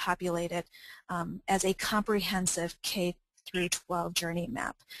really populate it as a comprehensive K through 12 journey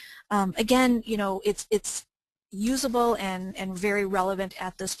map. Again, you know, it's usable and very relevant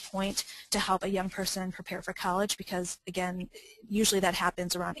at this point to help a young person prepare for college, because again, usually that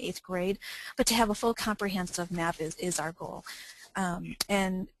happens around 8th grade, but to have a full comprehensive map is our goal.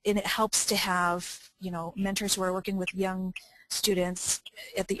 And it helps to have, you know, mentors who are working with young students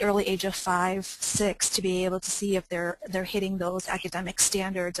at the early age of 5, 6 to be able to see if they're hitting those academic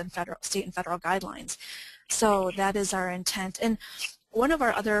standards and state and federal guidelines. So that is our intent. And one of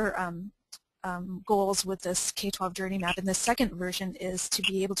our other goals with this K12 Journey Map in the second version is to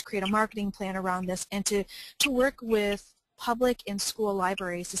be able to create a marketing plan around this, and to work with public and school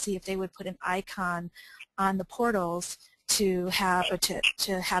libraries to see if they would put an icon on the portals to have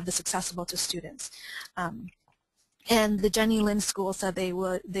this accessible to students. And the Jenny Lind School said they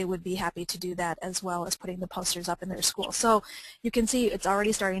would be happy to do that, as well as putting the posters up in their school. So you can see it's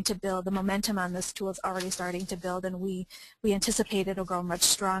already starting to build. The momentum on this tool is already starting to build, and we anticipate it'll grow much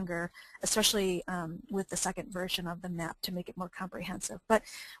stronger, especially with the second version of the map, to make it more comprehensive. But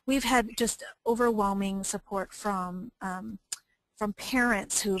we've had just overwhelming support from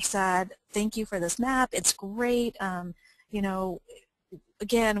parents who've said, thank you for this map, it's great. You know,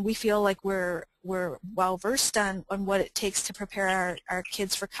 again, we feel like we're well versed on what it takes to prepare our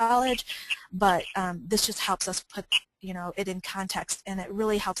kids for college, but this just helps us put, you know, it in context, and it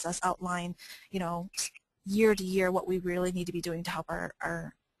really helps us outline, you know, year to year what we really need to be doing to help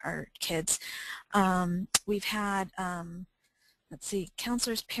our kids. We've had let's see,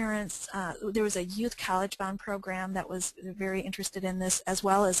 counselors, parents, there was a youth college bound program that was very interested in this, as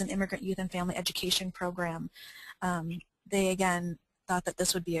well as an immigrant youth and family education program. They again thought that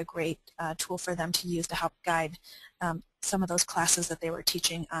this would be a great tool for them to use to help guide some of those classes that they were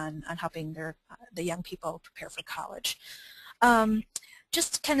teaching on helping the young people prepare for college.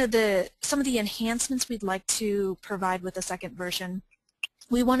 Just kind of some of the enhancements we'd like to provide with the second version.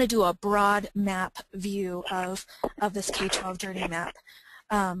 We want to do a broad map view of this K12 journey map.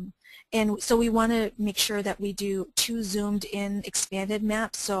 And so we want to make sure that we do 2 zoomed in expanded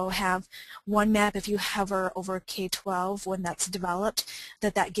maps. So have one map, if you hover over K12 when that's developed,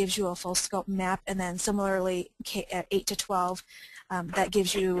 that gives you a full scope map, and then similarly at 8 to 12, that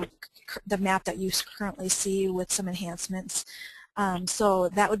gives you the map that you currently see with some enhancements. So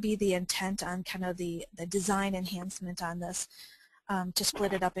that would be the intent on kind of the design enhancement on this, to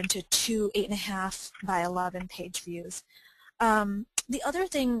split it up into 2 8.5 by 11 page views. The other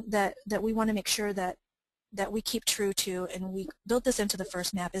thing that we want to make sure that we keep true to, and we built this into the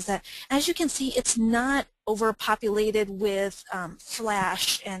first map, is that, as you can see, it's not overpopulated with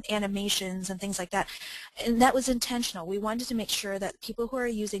flash and animations and things like that. And that was intentional. We wanted to make sure that people who are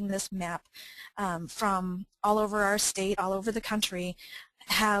using this map from all over our state, all over the country,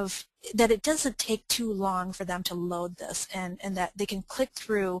 that it doesn't take too long for them to load this, and that they can click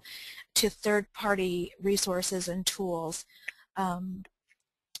through to third-party resources and tools.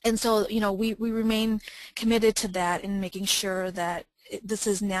 And so, you know, we remain committed to that, in making sure that this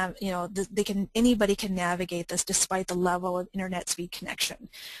is anybody can navigate this despite the level of internet speed connection.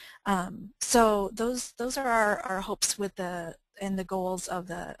 So those are our hopes with and the goals of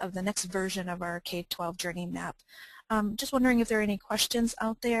the next version of our K12 journey map. Just wondering if there are any questions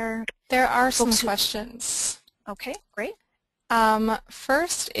out there. There are some questions. Okay, great.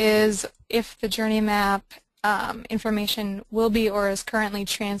 First is if the journey map information will be or is currently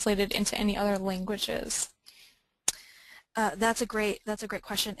translated into any other languages. That's a great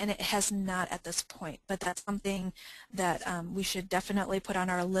question, and it has not at this point, but that's something that we should definitely put on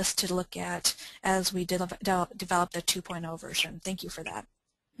our list to look at as we develop the 2.0 version. Thank you for that.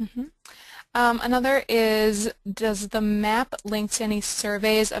 Mm-hmm. Another is, does the map link to any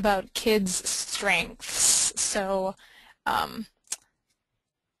surveys about kids' strengths? So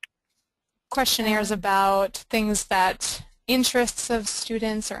questionnaires about things that interests of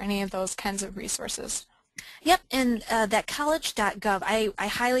students, or any of those kinds of resources. Yep, and that college.gov, I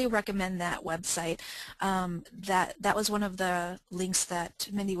highly recommend that website. That was one of the links that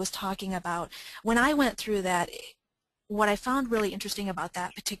Mindy was talking about. When I went through that, what I found really interesting about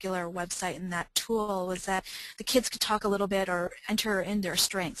that particular website and that tool was that the kids could talk a little bit or enter in their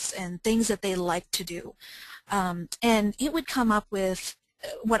strengths and things that they like to do. And it would come up with,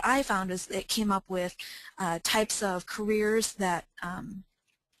 what I found is it came up with types of careers that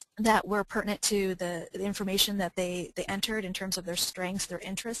that were pertinent to the information that they entered in terms of their strengths, their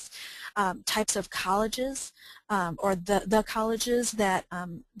interests, types of colleges, or the colleges that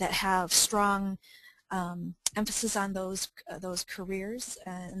that have strong emphasis on those careers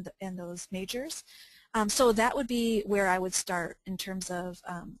and those majors. So that would be where I would start in terms of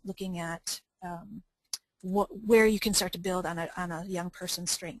looking at where you can start to build on a young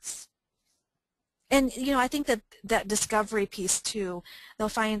person's strengths. And I think that discovery piece too,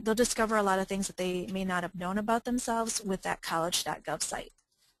 they'll discover a lot of things that they may not have known about themselves with that college.gov site.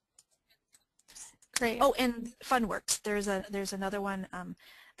 Great. Oh, and FunWorks. There's another one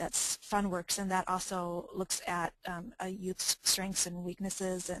that's FunWorks, and that also looks at a youth's strengths and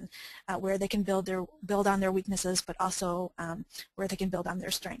weaknesses, and where they can build on their weaknesses, but also where they can build on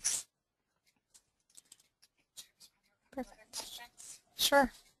their strengths. Perfect.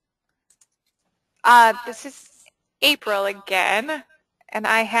 Sure. This is April again, and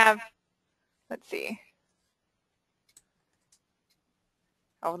I have, let's see.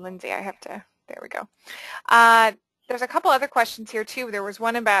 Oh, Lindsay, I have to, there we go. There's a couple other questions here too. There was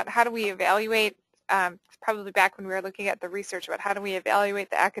one about how do we evaluate, probably back when we were looking at the research about how do we evaluate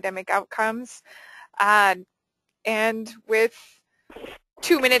the academic outcomes. And with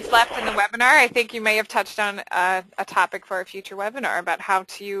 2 minutes left in the webinar, I think you may have touched on a topic for a future webinar about how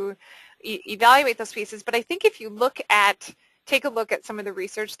to evaluate those pieces. But I think if you take a look at some of the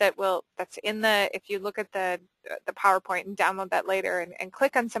research that's in if you look at the PowerPoint and download that later and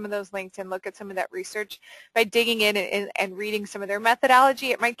click on some of those links and look at some of that research, by digging in and reading some of their methodology,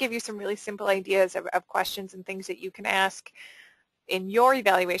 it might give you some really simple ideas of questions and things that you can ask in your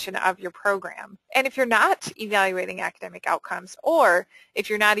evaluation of your program. And if you're not evaluating academic outcomes, or if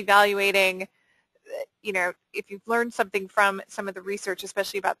you're not evaluating, if you've learned something from some of the research,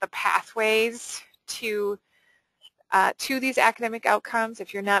 especially about the pathways to these academic outcomes,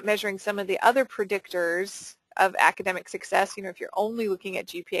 if you're not measuring some of the other predictors of academic success, if you're only looking at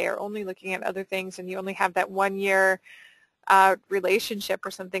GPA or only looking at other things and you only have that 1 year relationship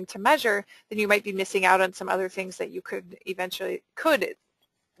or something to measure, then you might be missing out on some other things that you could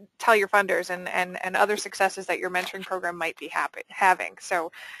tell your funders and other successes that your mentoring program might be having.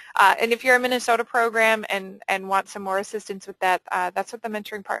 So, and if you're a Minnesota program and want some more assistance with that, that's what the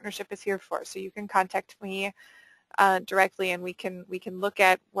mentoring partnership is here for. So you can contact me directly, and we can look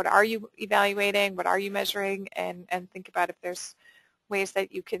at what are you evaluating, what are you measuring, and think about if there's ways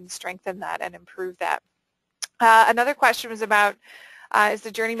that you can strengthen that and improve that. Another question was about is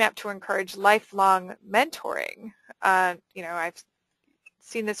the journey map to encourage lifelong mentoring? I've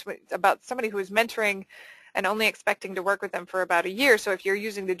seen this about somebody who is mentoring and only expecting to work with them for about a year. So if you're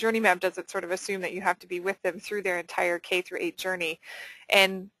using the journey map, does it sort of assume that you have to be with them through their entire K-8 journey?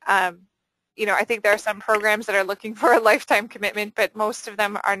 And I think there are some programs that are looking for a lifetime commitment, but most of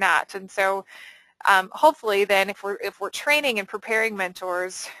them are not. And so hopefully then if we're training and preparing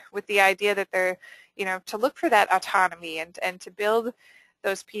mentors with the idea that they're, to look for that autonomy and to build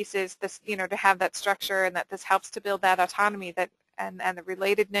those pieces, to have that structure, and that this helps to build that autonomy and the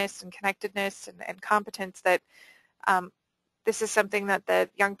relatedness and connectedness and competence, that this is something that the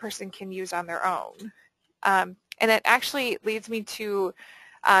young person can use on their own. And it actually leads me to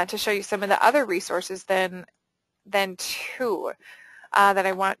show you some of the other resources then too that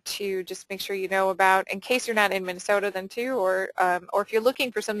I want to just make sure you know about in case you're not in Minnesota then too, or if you're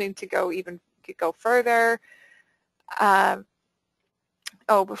looking for something to go further.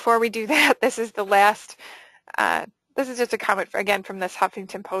 Before we do that, this is the last. This is just a comment again from this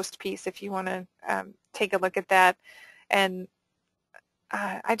Huffington Post piece. If you want to take a look at that, and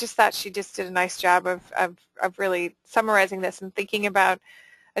I just thought she just did a nice job of really summarizing this and thinking about.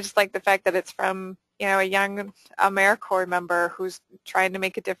 I just like the fact that it's from a young AmeriCorps member who's trying to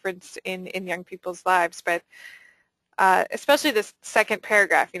make a difference in young people's lives, but especially this second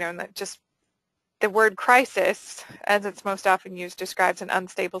paragraph, and just the word crisis, as it's most often used, describes an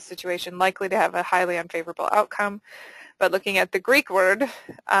unstable situation likely to have a highly unfavorable outcome. But looking at the Greek word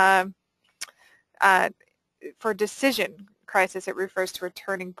for decision crisis, it refers to a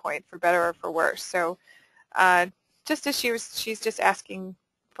turning point for better or for worse. So just as she's just asking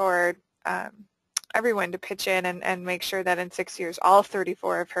for everyone to pitch in and make sure that in 6 years all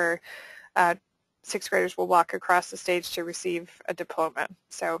 34 of her sixth graders will walk across the stage to receive a diploma.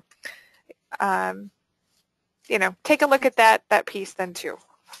 So take a look at that piece then too.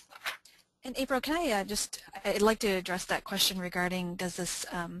 And April, can I I'd like to address that question regarding does this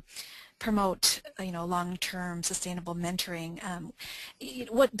promote long-term sustainable mentoring.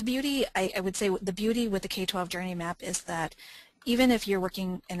 What the beauty, I would say the beauty with the K-12 Journey Map is that even if you're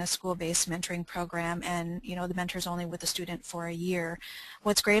working in a school-based mentoring program and the mentor's only with the student for a year,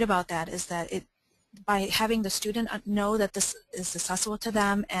 what's great about that is that by having the student know that this is accessible to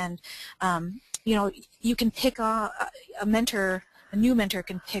them, and you can pick a mentor. A new mentor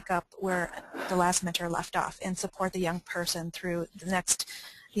can pick up where the last mentor left off and support the young person through the next,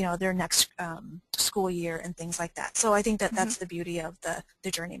 their next school year and things like that. So I think that that's the beauty of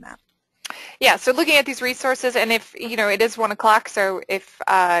the journey map. Yeah, so looking at these resources, and if, it is 1 o'clock, so if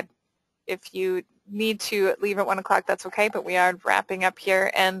you need to leave at 1 o'clock, that's okay, but we are wrapping up here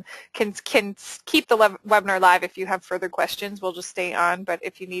and can keep the webinar live if you have further questions. We'll just stay on, but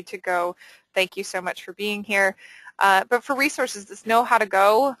if you need to go, thank you so much for being here. But for resources, just know how to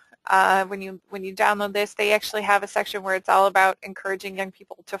go. When you download this, they actually have a section where it's all about encouraging young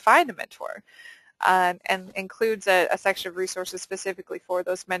people to find a mentor, and includes a section of resources specifically for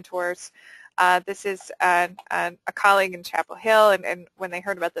those mentors. This is a colleague in Chapel Hill, and when they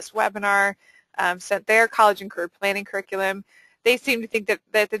heard about this webinar, sent their college and career planning curriculum. They seemed to think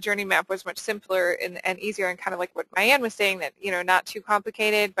that the journey map was much simpler and easier, and kind of like what Mayanne was saying, that not too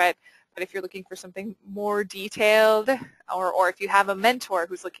complicated, but if you're looking for something more detailed, or if you have a mentor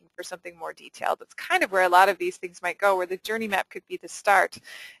who's looking for something more detailed, that's kind of where a lot of these things might go, where the journey map could be the start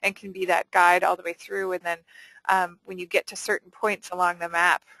and can be that guide all the way through, and then when you get to certain points along the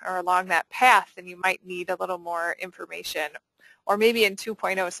map or along that path, then you might need a little more information. Or maybe in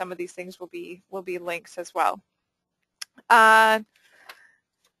 2.0 some of these things will be links as well.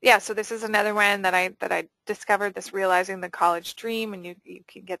 Yeah, so this is another one that I discovered, this Realizing the College Dream, and you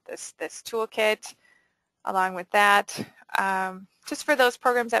can get this toolkit along with that. Just for those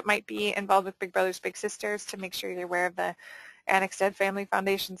programs that might be involved with Big Brothers Big Sisters, to make sure you're aware of the Annexed Family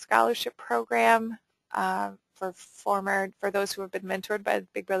Foundation Scholarship Program for those who have been mentored by the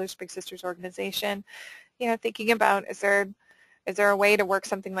Big Brothers Big Sisters organization. Thinking about, is there a way to work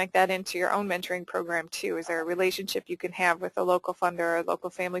something like that into your own mentoring program too? Is there a relationship you can have with a local funder, or a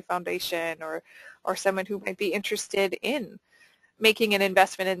local family foundation, or someone who might be interested in making an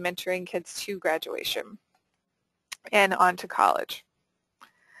investment in mentoring kids to graduation and on to college?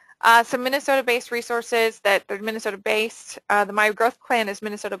 Some Minnesota-based resources that are Minnesota-based. The My Growth Plan is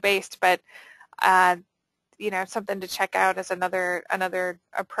Minnesota-based, but something to check out as another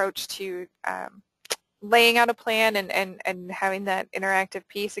approach to laying out a plan and having that interactive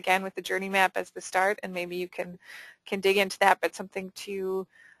piece, again with the journey map as the start, and maybe you can dig into that, but something to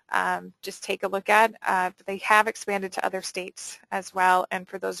just take a look at. But they have expanded to other states as well, and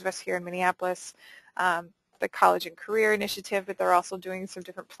for those of us here in Minneapolis, the College and Career Initiative, but they're also doing some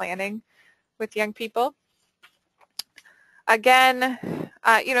different planning with young people. Again,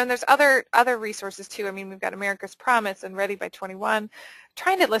 and there's other resources too. I mean, we've got America's Promise and Ready by 21.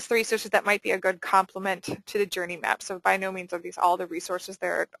 Trying to list the resources that might be a good complement to the journey map. So by no means are these all the resources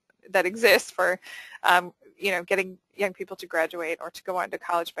there that exist for, getting young people to graduate or to go on to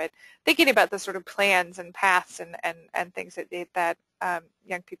college, but thinking about the sort of plans and paths and things that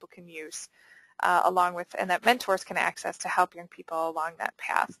young people can use along with, and that mentors can access to help young people along that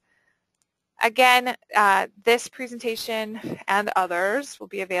path. Again, this presentation and others will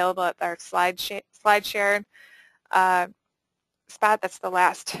be available at our SlideShare spot. That's the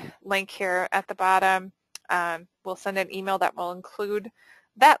last link here at the bottom. We'll send an email that will include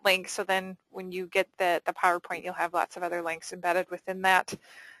that link, so then when you get the PowerPoint, you'll have lots of other links embedded within that.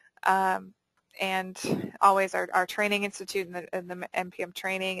 And always our training institute and the NPM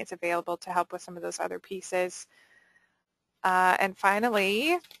training is available to help with some of those other pieces. And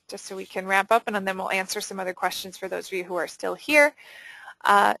finally, just so we can wrap up, and then we'll answer some other questions for those of you who are still here,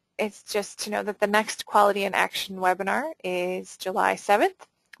 it's just to know that the next Quality in Action webinar is July 7th.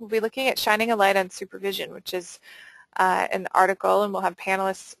 We'll be looking at Shining a Light on Supervision, which is an article, and we'll have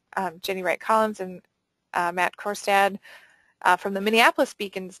panelists Jenny Wright-Collins and Matt Korstad from the Minneapolis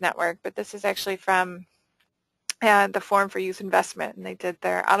Beacons Network, but this is actually from the Forum for Youth Investment, and they did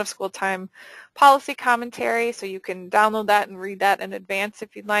their out-of-school time policy commentary, so you can download that and read that in advance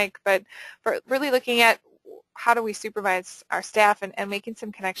if you'd like. But for really looking at how do we supervise our staff, and making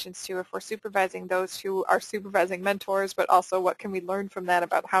some connections to, if we're supervising those who are supervising mentors, but also what can we learn from that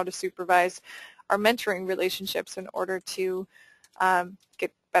about how to supervise our mentoring relationships in order to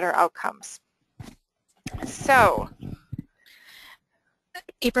get better outcomes. So,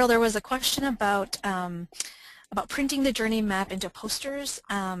 April, there was a question about printing the journey map into posters.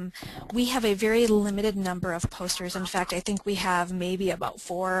 We have a very limited number of posters. In fact, I think we have maybe about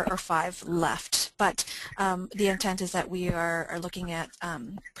 4 or 5 left, but the intent is that we are looking at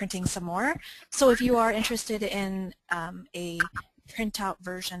printing some more. So if you are interested in a printout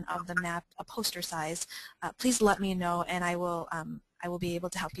version of the map, a poster size, please let me know, and I will be able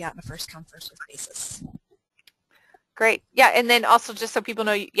to help you out on a first-come, first-served basis. Great. Yeah, and then also just so people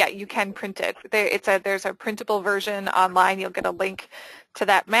know, yeah, you can print it. There's a printable version online. You'll get a link to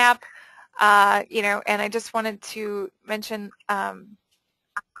that map. And I just wanted to mention that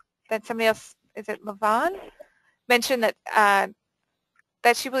somebody else is it Lavon, mentioned that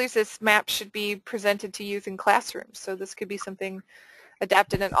that she believes this map should be presented to youth in classrooms. So this could be something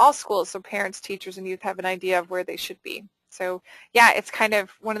adapted in all schools so parents, teachers, and youth have an idea of where they should be. So yeah, it's kind of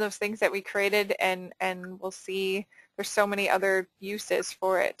one of those things that we created, and we'll see there's so many other uses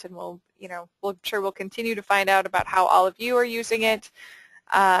for it, and we'll, you know, I'm sure we'll continue to find out about how all of you are using it,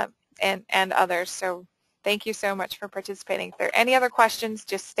 and others. So thank you so much for participating. If there are any other questions,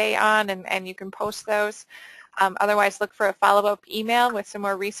 just stay on and you can post those. Otherwise, look for a follow-up email with some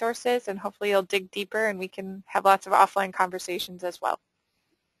more resources, and hopefully you'll dig deeper and we can have lots of offline conversations as well.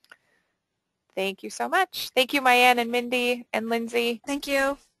 Thank you so much. Thank you, Mayanne and Mindy and Lindsay. Thank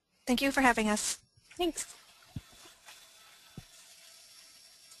you. Thank you for having us. Thanks.